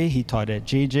Bombay, he taught at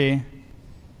JJ.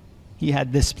 He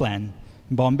had this plan.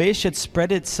 Bombay should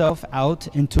spread itself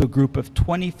out into a group of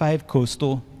 25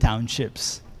 coastal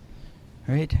townships.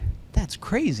 Right? That's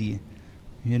crazy.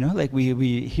 You know, like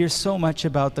we hear so much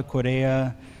about the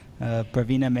Correa,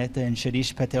 Pravina Mehta, and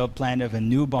Shirish Patel plan of a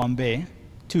new Bombay,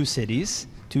 2 cities,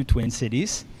 2 twin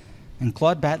cities. And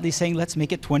Claude Batley saying, let's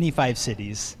make it 25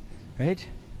 cities. Right?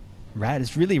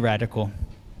 It's really radical.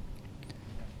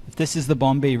 If this is the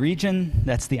Bombay region,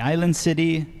 that's the island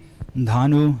city.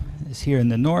 Dhanu is here in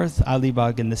the north,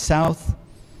 Alibag in the south.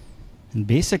 And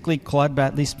basically, Claude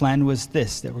Batley's plan was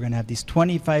this, that we're going to have these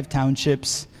 25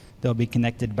 townships. They'll be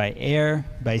connected by air,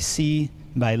 by sea,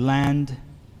 by land.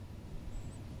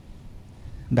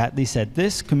 Batley said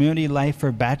this, community life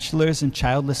for bachelors and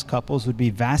childless couples would be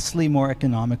vastly more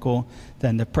economical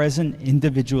than the present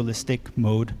individualistic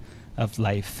mode of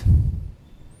life.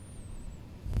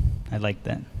 I like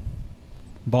that.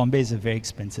 Bombay is a very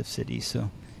expensive city, so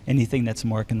anything that's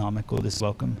more economical is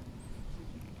welcome.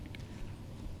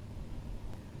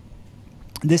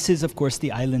 This is, of course,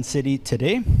 the island city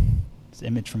today. It's an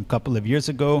image from a couple of years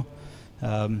ago.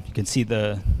 You can see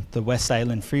the West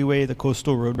Island Freeway, the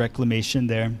coastal road reclamation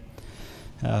there.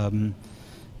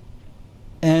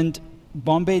 And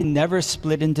Bombay never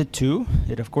split into 2.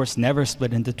 It, of course, never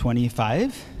split into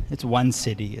 25. It's one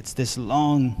city. It's this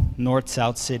long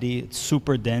north-south city. It's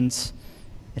super dense.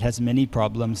 It has many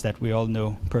problems that we all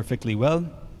know perfectly well.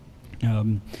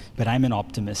 But I'm an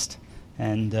optimist.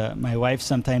 And my wife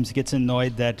sometimes gets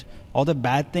annoyed that all the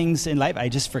bad things in life, I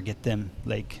just forget them.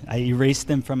 Like, I erase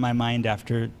them from my mind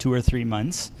after 2 or 3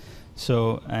 months.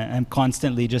 So I'm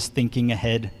constantly just thinking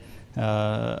ahead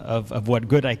of what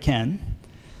good I can.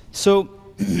 So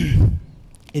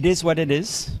it is what it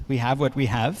is. We have what we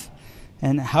have.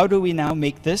 And how do we now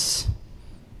make this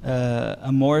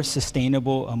a more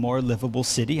sustainable, a more livable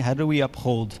city? How do we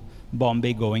uphold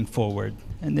Bombay going forward?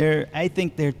 And I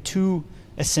think there are 2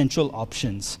 essential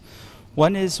options.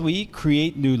 One is we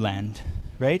create new land,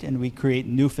 right? And we create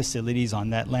new facilities on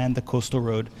that land. The coastal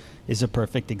road is a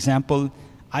perfect example.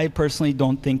 I personally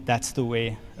don't think that's the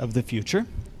way of the future,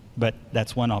 but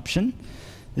that's one option.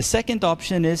 The second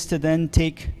option is to then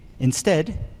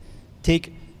instead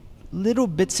take little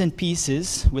bits and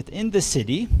pieces within the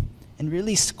city and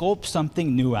really sculpt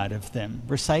something new out of them.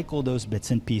 Recycle those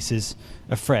bits and pieces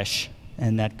afresh.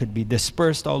 And that could be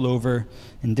dispersed all over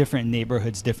in different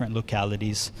neighborhoods, different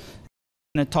localities.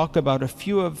 I'm going to talk about a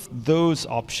few of those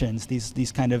options,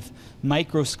 these kind of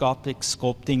microscopic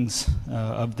sculptings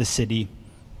of the city.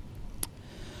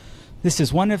 This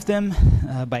is one of them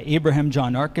by Abraham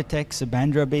John Architects, a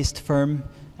Bandra-based firm.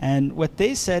 And what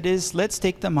they said is, let's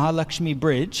take the Mahalakshmi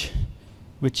Bridge,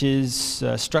 which is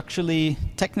structurally,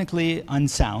 technically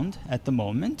unsound at the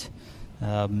moment,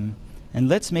 and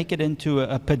let's make it into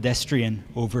a pedestrian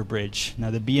overbridge. Now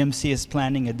the BMC is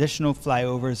planning additional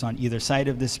flyovers on either side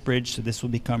of this bridge, so this will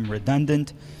become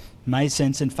redundant. My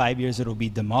sense, in 5 years it will be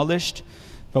demolished.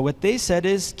 But what they said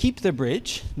is, keep the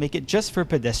bridge, make it just for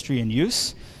pedestrian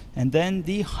use, and then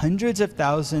the hundreds of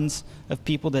thousands of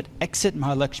people that exit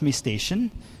Mahalakshmi Station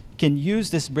can use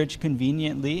this bridge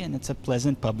conveniently, and it's a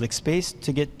pleasant public space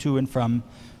to get to and from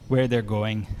where they're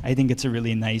going. I think it's a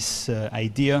really nice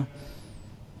idea.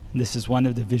 This is one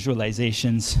of the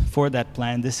visualizations for that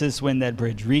plan. This is when that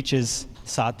bridge reaches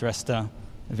Sat Rasta.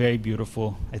 A very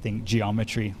beautiful, I think,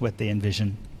 geometry, what they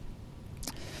envision.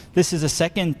 This is a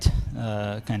second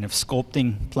kind of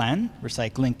sculpting plan,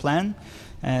 recycling plan.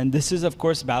 And this is, of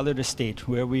course, Ballard Estate,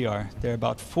 where we are. There are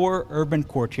about 4 urban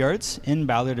courtyards in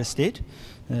Ballard Estate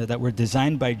that were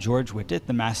designed by George Whitted,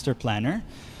 the master planner.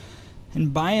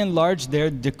 And by and large, they're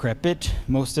decrepit.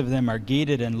 Most of them are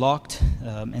gated and locked.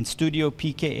 And Studio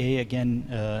PKA, again,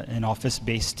 an office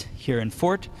based here in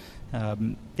Fort,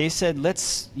 they said,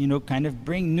 let's kind of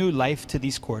bring new life to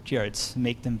these courtyards,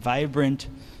 make them vibrant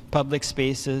public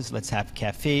spaces. Let's have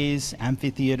cafes,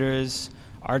 amphitheaters,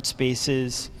 art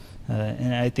spaces.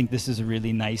 And I think this is a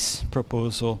really nice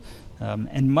proposal.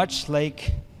 And much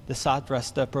like the Sat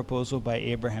Rasta proposal by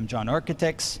Abraham John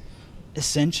Architects,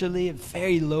 essentially a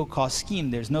very low-cost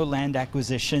scheme. There's no land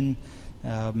acquisition.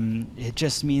 It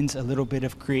just means a little bit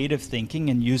of creative thinking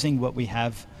and using what we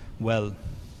have well.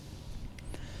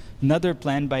 Another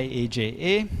plan by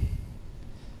AJA.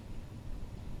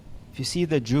 If you see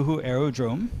the Juhu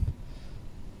Aerodrome,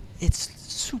 it's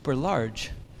super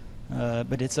large.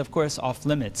 But it's, of course, off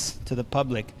limits to the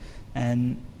public.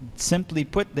 And simply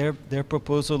put, their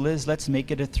proposal is, let's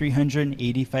make it a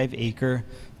 385-acre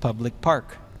public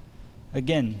park.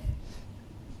 Again,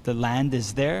 the land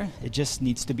is there. It just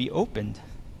needs to be opened.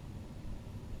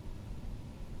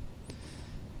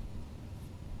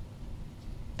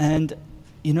 And,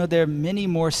 there are many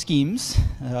more schemes,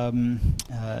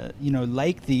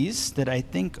 like these that I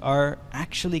think are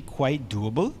actually quite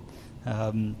doable.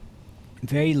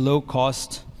 Very low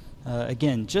cost.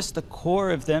 Again, just the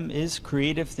core of them is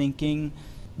creative thinking,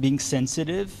 being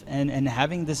sensitive, and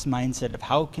having this mindset of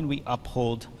how can we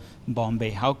uphold Bombay?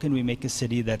 How can we make a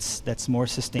city that's more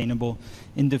sustainable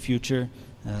in the future?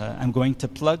 I'm going to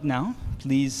plug now.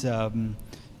 Please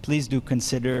do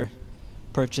consider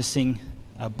purchasing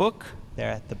a book.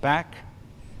 They're at the back.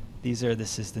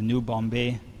 This is the new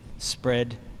Bombay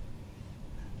spread.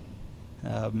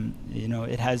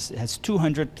 It has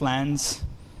 200 plans.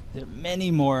 There are many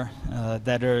more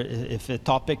that are, if a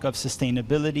topic of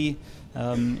sustainability,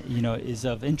 is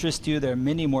of interest to you, there are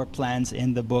many more plans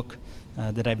in the book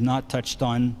that I've not touched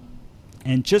on.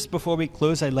 And just before we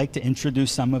close, I'd like to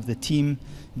introduce some of the team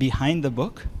behind the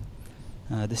book.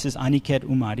 This is Aniket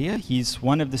Umaria. He's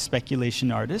one of the speculation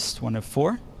artists, one of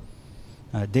 4.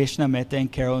 Deshna Mehta and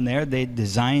Carol Nair, they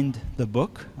designed the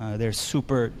book. They're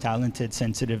super talented,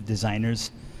 sensitive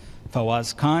designers.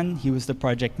 Fawaz Khan, he was the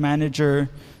project manager.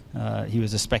 He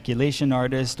was a speculation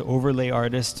artist, overlay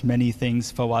artist, many things.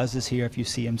 Fawaz is here. If you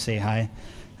see him, say hi.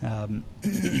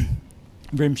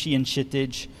 Vrimshi and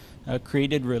Kshitij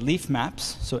created relief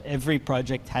maps. So every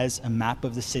project has a map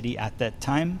of the city at that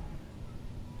time.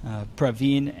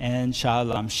 Praveen and Shah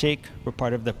Alam Sheikh were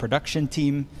part of the production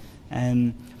team.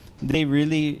 And they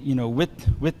really,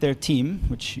 with their team,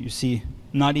 which you see,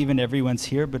 not even everyone's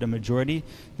here, but a majority,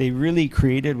 they really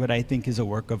created what I think is a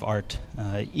work of art.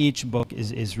 Each book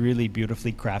is really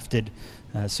beautifully crafted.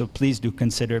 So please do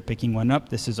consider picking one up.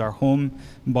 This is our home.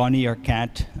 Bonnie, our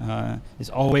cat, he's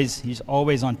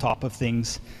always on top of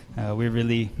things. We're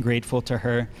really grateful to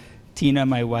her. Tina,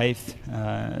 my wife,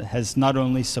 has not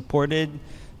only supported,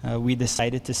 we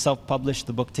decided to self-publish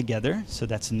the book together. So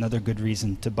that's another good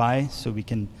reason to buy, so we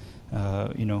can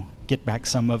get back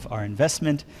some of our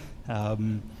investment.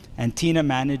 And Tina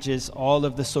manages all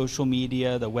of the social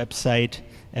media, the website,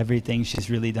 everything. She's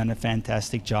really done a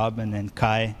fantastic job. And then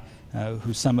Kai,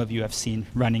 who some of you have seen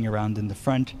running around in the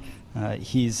front,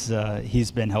 he's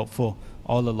been helpful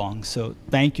all along. So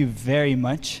thank you very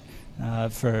much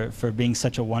for being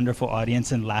such a wonderful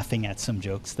audience and laughing at some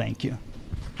jokes. Thank you.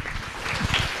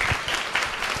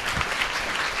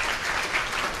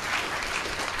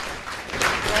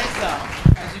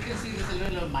 As you can see, there's a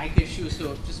little mic issue,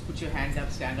 so just put your hand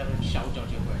up, stand up, and shout out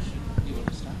your question. You want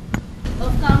to start?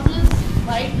 Of countless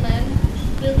white men,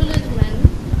 privileged men,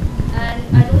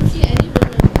 and I don't see any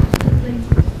women.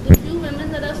 Like, the few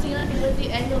women that I've seen are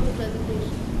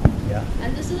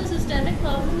And this is a systemic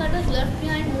problem that has left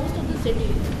behind most of the city.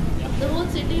 The whole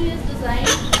city is designed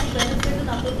to benefit an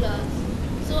upper class.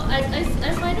 So I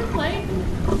find it quite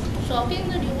shocking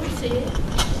that you would say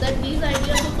that these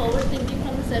ideas are forward thinking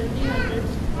from the 1700s,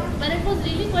 when it was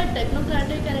really quite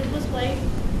technocratic and it was quite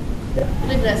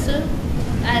regressive,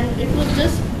 and it was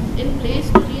just in place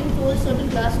to reinforce certain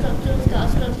class structures,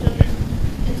 caste structures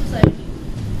in society.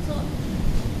 So,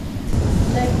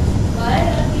 like, why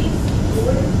are these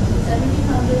old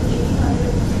 1700s,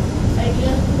 1800s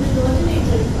ideas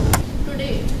originated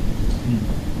today?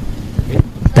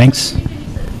 Thanks.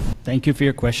 Thank you for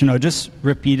your question. I'll just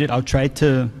repeat it. I'll try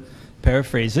to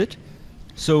paraphrase it.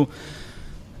 So,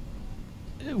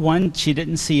 one, she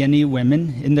didn't see any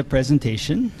women in the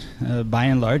presentation, by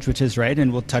and large, which is right,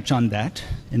 and we'll touch on that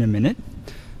in a minute.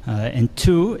 And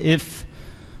two, if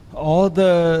all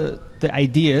the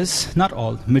ideas, not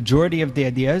all, majority of the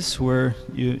ideas were,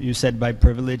 you said, by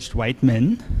privileged white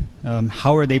men,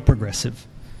 how are they progressive,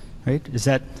 right? Is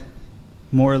that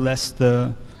more or less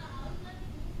the...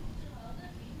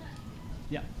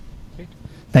 Yeah, great.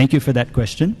 Thank you for that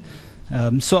question.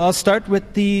 So I'll start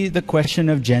with the question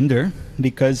of gender,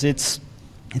 because it's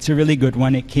a really good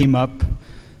one. It came up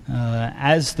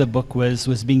as the book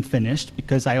was being finished,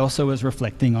 because I also was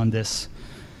reflecting on this.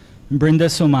 Brinda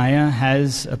Somaya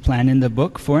has a plan in the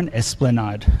book for an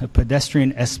esplanade, a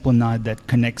pedestrian esplanade that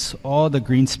connects all the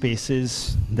green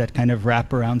spaces that kind of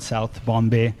wrap around South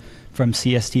Bombay from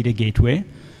CST to Gateway.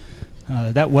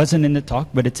 That wasn't in the talk,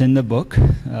 but it's in the book,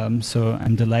 so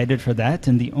I'm delighted for that.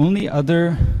 And the only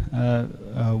other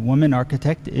woman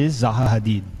architect is Zaha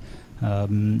Hadid.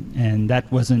 And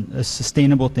that wasn't a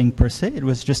sustainable thing per se, it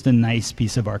was just a nice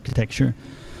piece of architecture.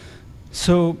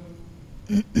 So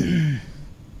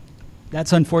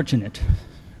that's unfortunate,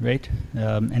 right?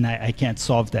 And I can't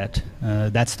solve that.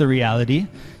 That's the reality,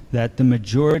 that the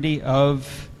majority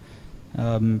of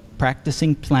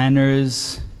practicing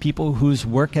planners, people whose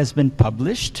work has been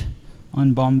published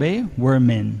on Bombay, were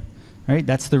men, right?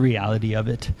 That's the reality of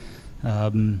it.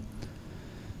 And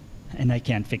I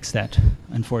can't fix that,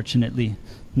 unfortunately.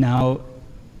 Now,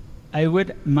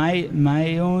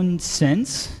 my own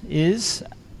sense is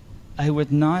I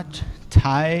would not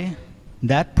tie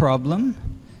that problem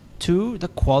to the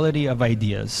quality of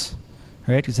ideas,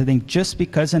 right? Because I think just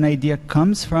because an idea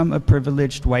comes from a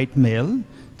privileged white male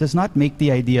does not make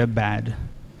the idea bad.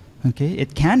 Okay,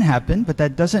 it can happen, but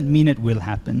that doesn't mean it will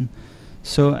happen.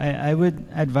 So I would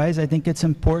advise, I think it's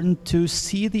important to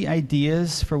see the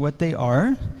ideas for what they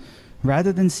are,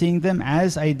 rather than seeing them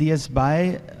as ideas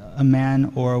by a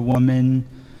man or a woman.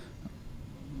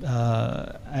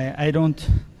 I don't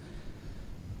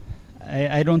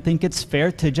think it's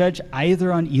fair to judge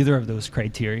either on either of those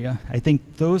criteria. I think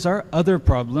those are other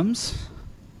problems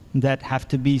that have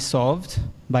to be solved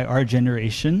by our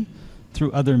generation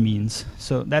through other means.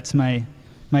 So that's my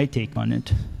take on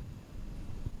it.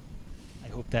 I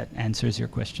hope that answers your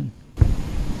question.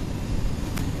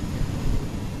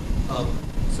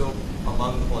 So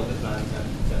among all the plans and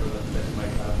several others that you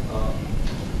might have,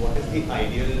 what is the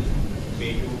ideal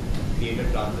way to create a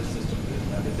transit system?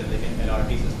 Is it like an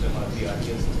LRT system or BRT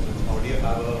system? How do you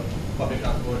have a public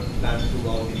transport plan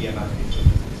throughout the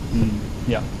reimagining?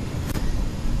 Yeah.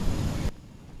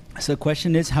 So the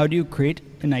question is, how do you create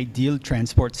an ideal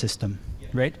transport system,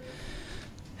 right?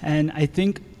 And I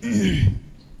think in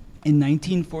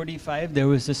 1945, there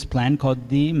was this plan called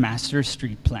the Master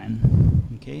Street Plan,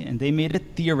 okay? And they made a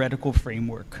theoretical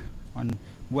framework on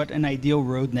what an ideal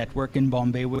road network in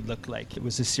Bombay would look like. It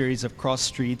was a series of cross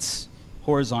streets,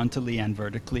 horizontally and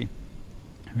vertically,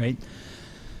 right?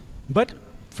 But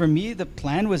for me, the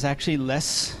plan was actually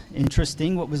less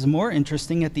interesting. What was more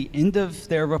interesting, at the end of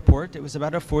their report, it was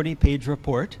about a 40-page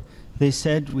report, they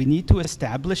said we need to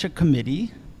establish a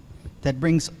committee that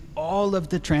brings all of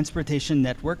the transportation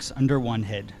networks under one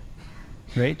head,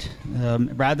 right?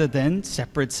 Rather than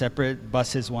separate,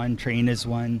 bus is one, train is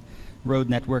one, road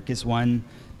network is one.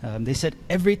 They said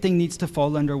everything needs to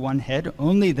fall under one head.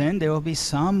 Only then there will be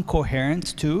some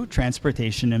coherence to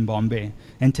transportation in Bombay.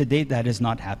 And to date, that has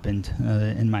not happened,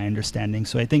 in my understanding.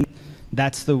 So I think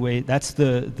that's the way. That's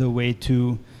the way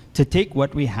to take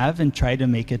what we have and try to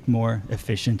make it more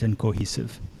efficient and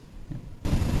cohesive.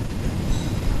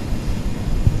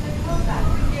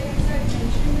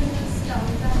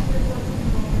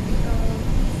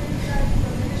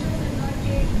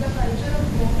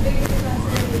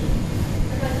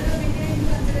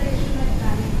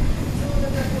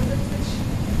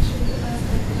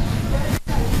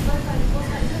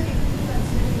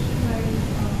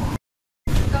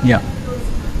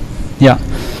 Yeah.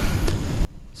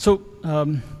 So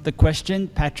the question,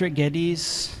 Patrick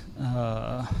Geddes,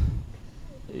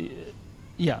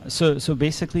 Yeah, so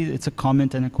basically it's a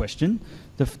comment and a question.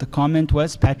 The comment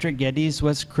was Patrick Geddes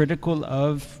was critical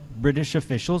of British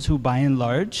officials who by and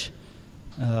large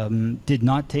did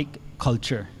not take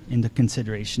culture into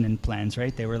consideration in plans,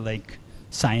 right? They were like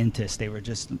scientists. They were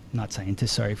just, not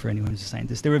scientists, sorry for anyone who's a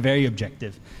scientist. They were very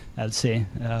objective, I'll say,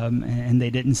 and they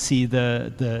didn't see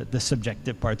the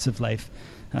subjective parts of life.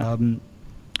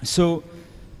 So,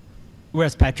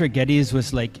 whereas Patrick Geddes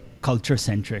was like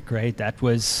culture-centric, right? That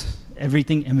was,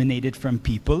 everything emanated from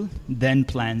people, then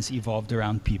plans evolved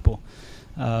around people.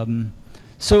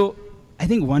 So, I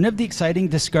think one of the exciting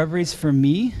discoveries for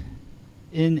me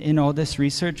in all this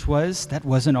research was that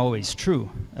wasn't always true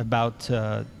about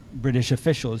British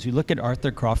officials. You look at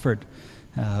Arthur Crawford,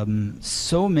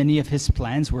 so many of his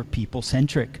plans were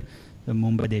people-centric. The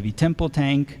Mumbai Devi Temple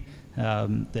tank,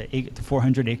 the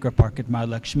 400-acre park at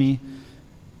Mahalakshmi.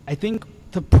 I think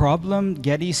the problem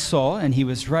Geddes saw, and he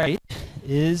was right,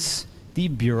 is the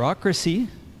bureaucracy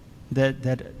that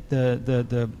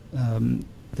the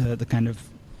kind of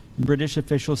British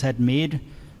officials had made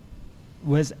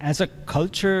was, as a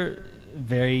culture,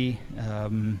 very,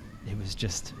 it was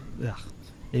just,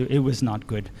 it was not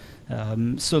good.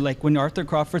 So like when Arthur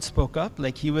Crawford spoke up,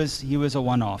 like he was a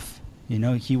one-off. You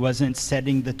know, he wasn't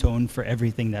setting the tone for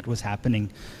everything that was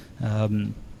happening.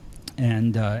 And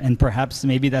perhaps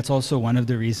maybe that's also one of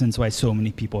the reasons why so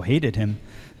many people hated him.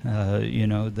 You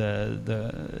know,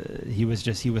 he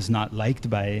was not liked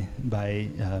by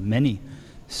many.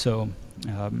 So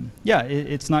yeah,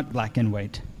 it's not black and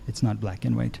white. It's not black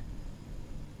and white.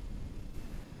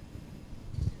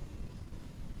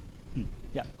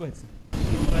 Yeah, go ahead. I'm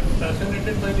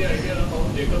fascinated by the idea of how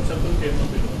Jacob Circle came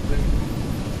up, like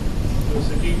the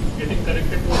city getting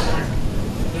connected to a point.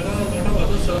 There are a lot of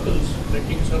other circles, like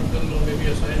King Circle or maybe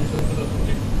a science circle or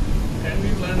something. Can we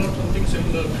plan out something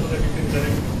similar so that you can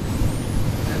connect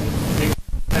and make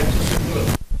access simpler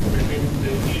between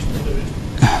the east and the west?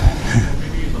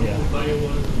 Maybe some Mumbai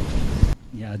or...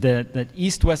 Yeah, that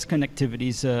east-west connectivity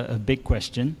is a big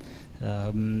question.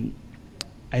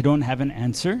 I don't have an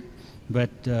answer.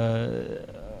 But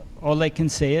all I can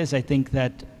say is I think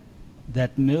that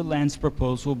Milland's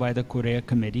proposal by the Korea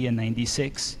Committee in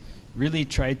 '96 really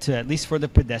tried to, at least for the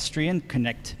pedestrian,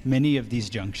 connect many of these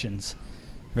junctions,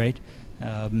 right?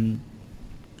 And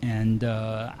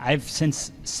I've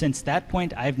since that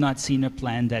point, I've not seen a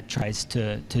plan that tries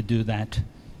to do that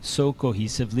so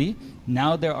cohesively.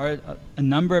 Now there are a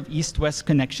number of east-west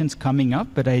connections coming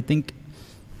up, but I think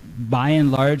by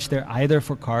and large, they're either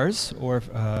for cars or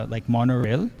like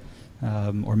monorail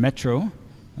or metro.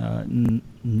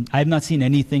 I've not seen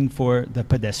anything for the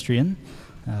pedestrian.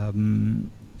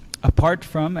 Apart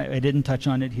from, I didn't touch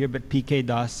on it here, but PK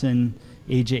Das and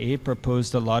AJA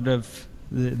proposed a lot of,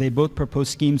 they both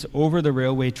proposed schemes over the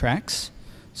railway tracks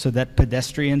so that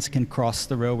pedestrians can cross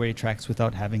the railway tracks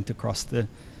without having to cross the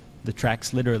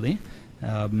tracks literally.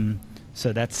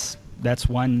 So that's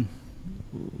one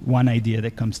idea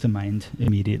that comes to mind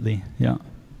immediately. Yeah.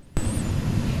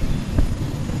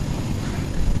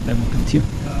 Then we'll come to you.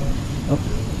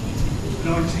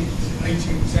 19th,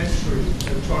 18th century,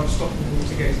 they were trying to stop the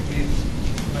Watergate in.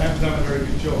 They haven't done a very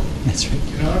good job. That's right.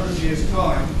 In 100 years'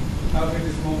 time, how big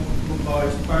is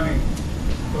Mumbai's planning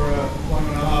for a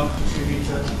 1.5 to 2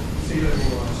 metre sea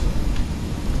level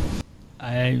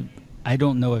rise? I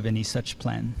don't know of any such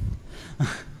plan.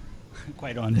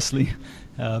 Quite honestly,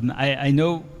 I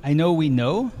know we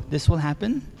know this will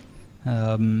happen,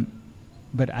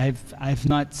 but I've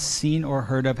not seen or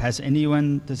heard of.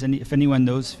 If anyone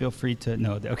knows, feel free to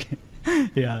know. Okay,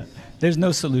 yeah, there's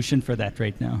no solution for that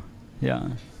right now. Yeah,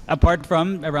 apart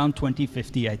from around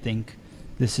 2050, I think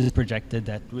this is projected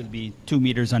that will be 2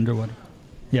 meters underwater.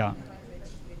 Yeah.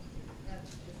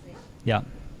 Yeah.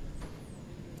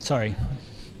 Sorry.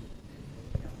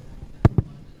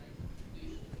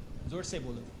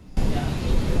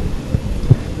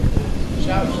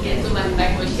 Okay, so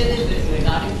my question is this,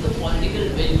 regarding the political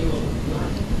value of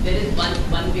it. There is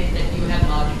one way that you have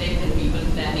architects and people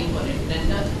planning for it,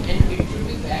 and it should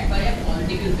be backed by a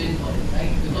political will for it,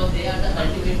 right? Because they are the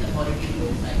ultimate authority to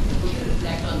decide. So we should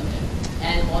reflect on them.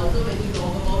 And also when you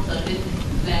talk about certain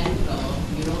plans,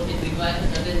 it requires a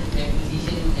certain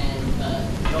acquisition and a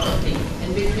lot of things, and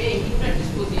which may include a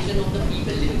disposition of the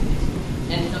people living there.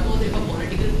 And suppose if a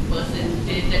political person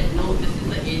says that no, this is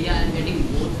the area I'm getting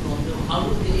votes from, so how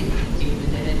do they deal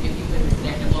with it? And if you can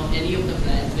reflect about any of the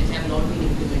plans which have not been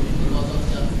implemented because of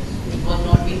it was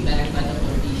not being backed by the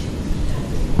politicians,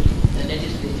 the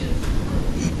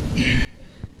legislatures.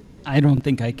 I don't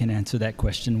think I can answer that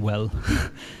question well.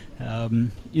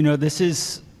 This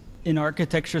is in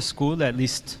architecture school, at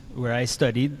least where I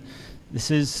studied,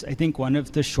 this is, I think, one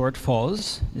of the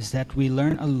shortfalls, is that we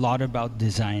learn a lot about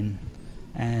design.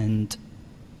 And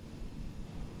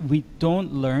we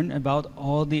don't learn about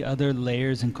all the other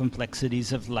layers and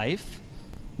complexities of life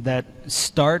that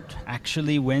start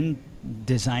actually when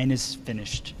design is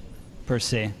finished, per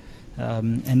se.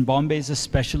 And Bombay is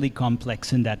especially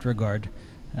complex in that regard.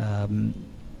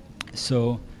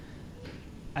 So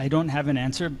I don't have an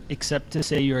answer except to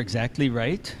say you're exactly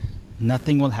right.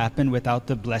 Nothing will happen without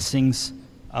the blessings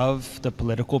of the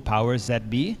political powers that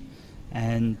be.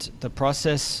 And the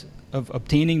process of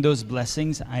obtaining those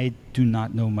blessings, I do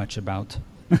not know much about,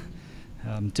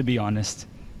 to be honest.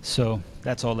 So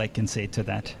that's all I can say to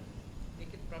that. We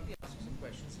can probably ask some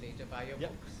questions later by your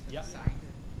books. Yeah. Signed.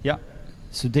 Yeah.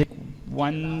 So Dick,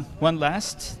 one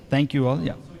last. Thank you all.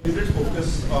 Yeah. You did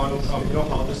focus on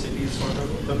how the city is sort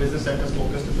of, the business centers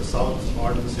focused in the south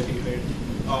part of the city, right?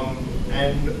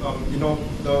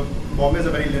 The Bombay is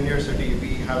a very linear city.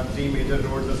 We have 3 major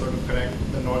roads that sort of connect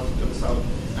the north to the south,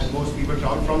 and most people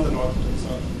travel from the north to the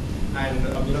south. And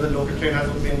the local train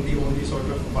has been the only sort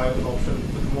of viable option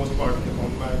for the most part of the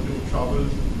common to travel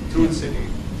through the city.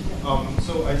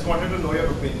 So I just wanted to know your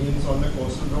opinions on the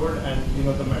coastal road and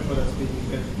the metro that's being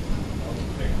built.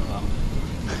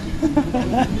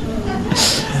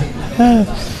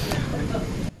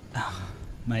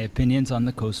 My opinions on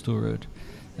the coastal road.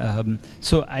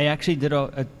 So I actually did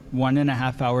a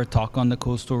 1.5-hour talk on the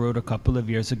coastal road a couple of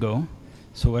years ago.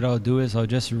 So what I'll do is I'll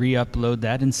just re-upload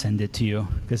that and send it to you,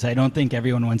 because I don't think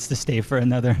everyone wants to stay for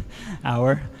another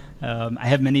hour. I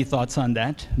have many thoughts on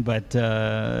that, but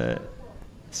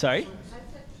sorry?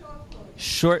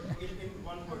 Short.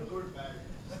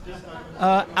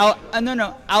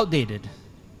 No, outdated.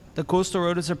 The coastal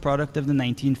road is a product of the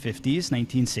 1950s,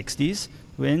 1960s,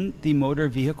 when the motor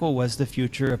vehicle was the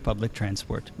future of public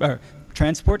transport, or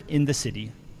transport in the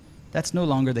city. That's no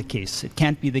longer the case. It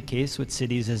can't be the case with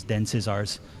cities as dense as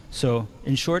ours. So,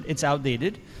 in short, it's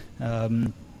outdated.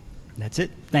 That's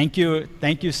it. Thank you.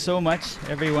 Thank you so much,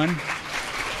 everyone.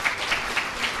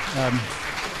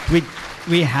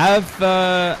 We have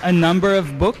a number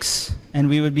of books, and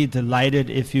we would be delighted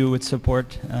if you would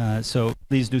support. So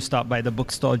please do stop by the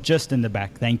bookstall just in the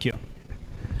back. Thank you.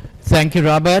 Thank you,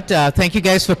 Robert. Thank you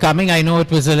guys for coming. I know it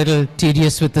was a little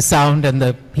tedious with the sound and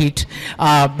the heat.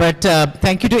 But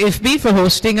thank you to IFB for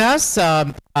hosting us.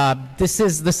 This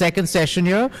is the second session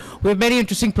here. We have many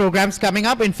interesting programs coming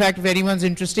up. In fact, if anyone's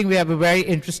interested, we have a very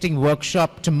interesting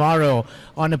workshop tomorrow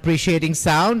on appreciating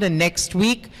sound. And next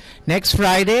week, next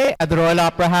Friday at the Royal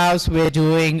Opera House, we're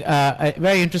doing a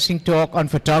very interesting talk on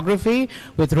photography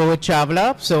with Rohit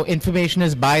Chawla. So information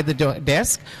is by the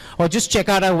desk. Or just check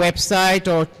out our website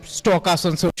or stalk us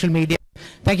on social media.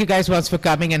 Thank you guys once for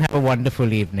coming, and have a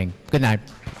wonderful evening. Good night.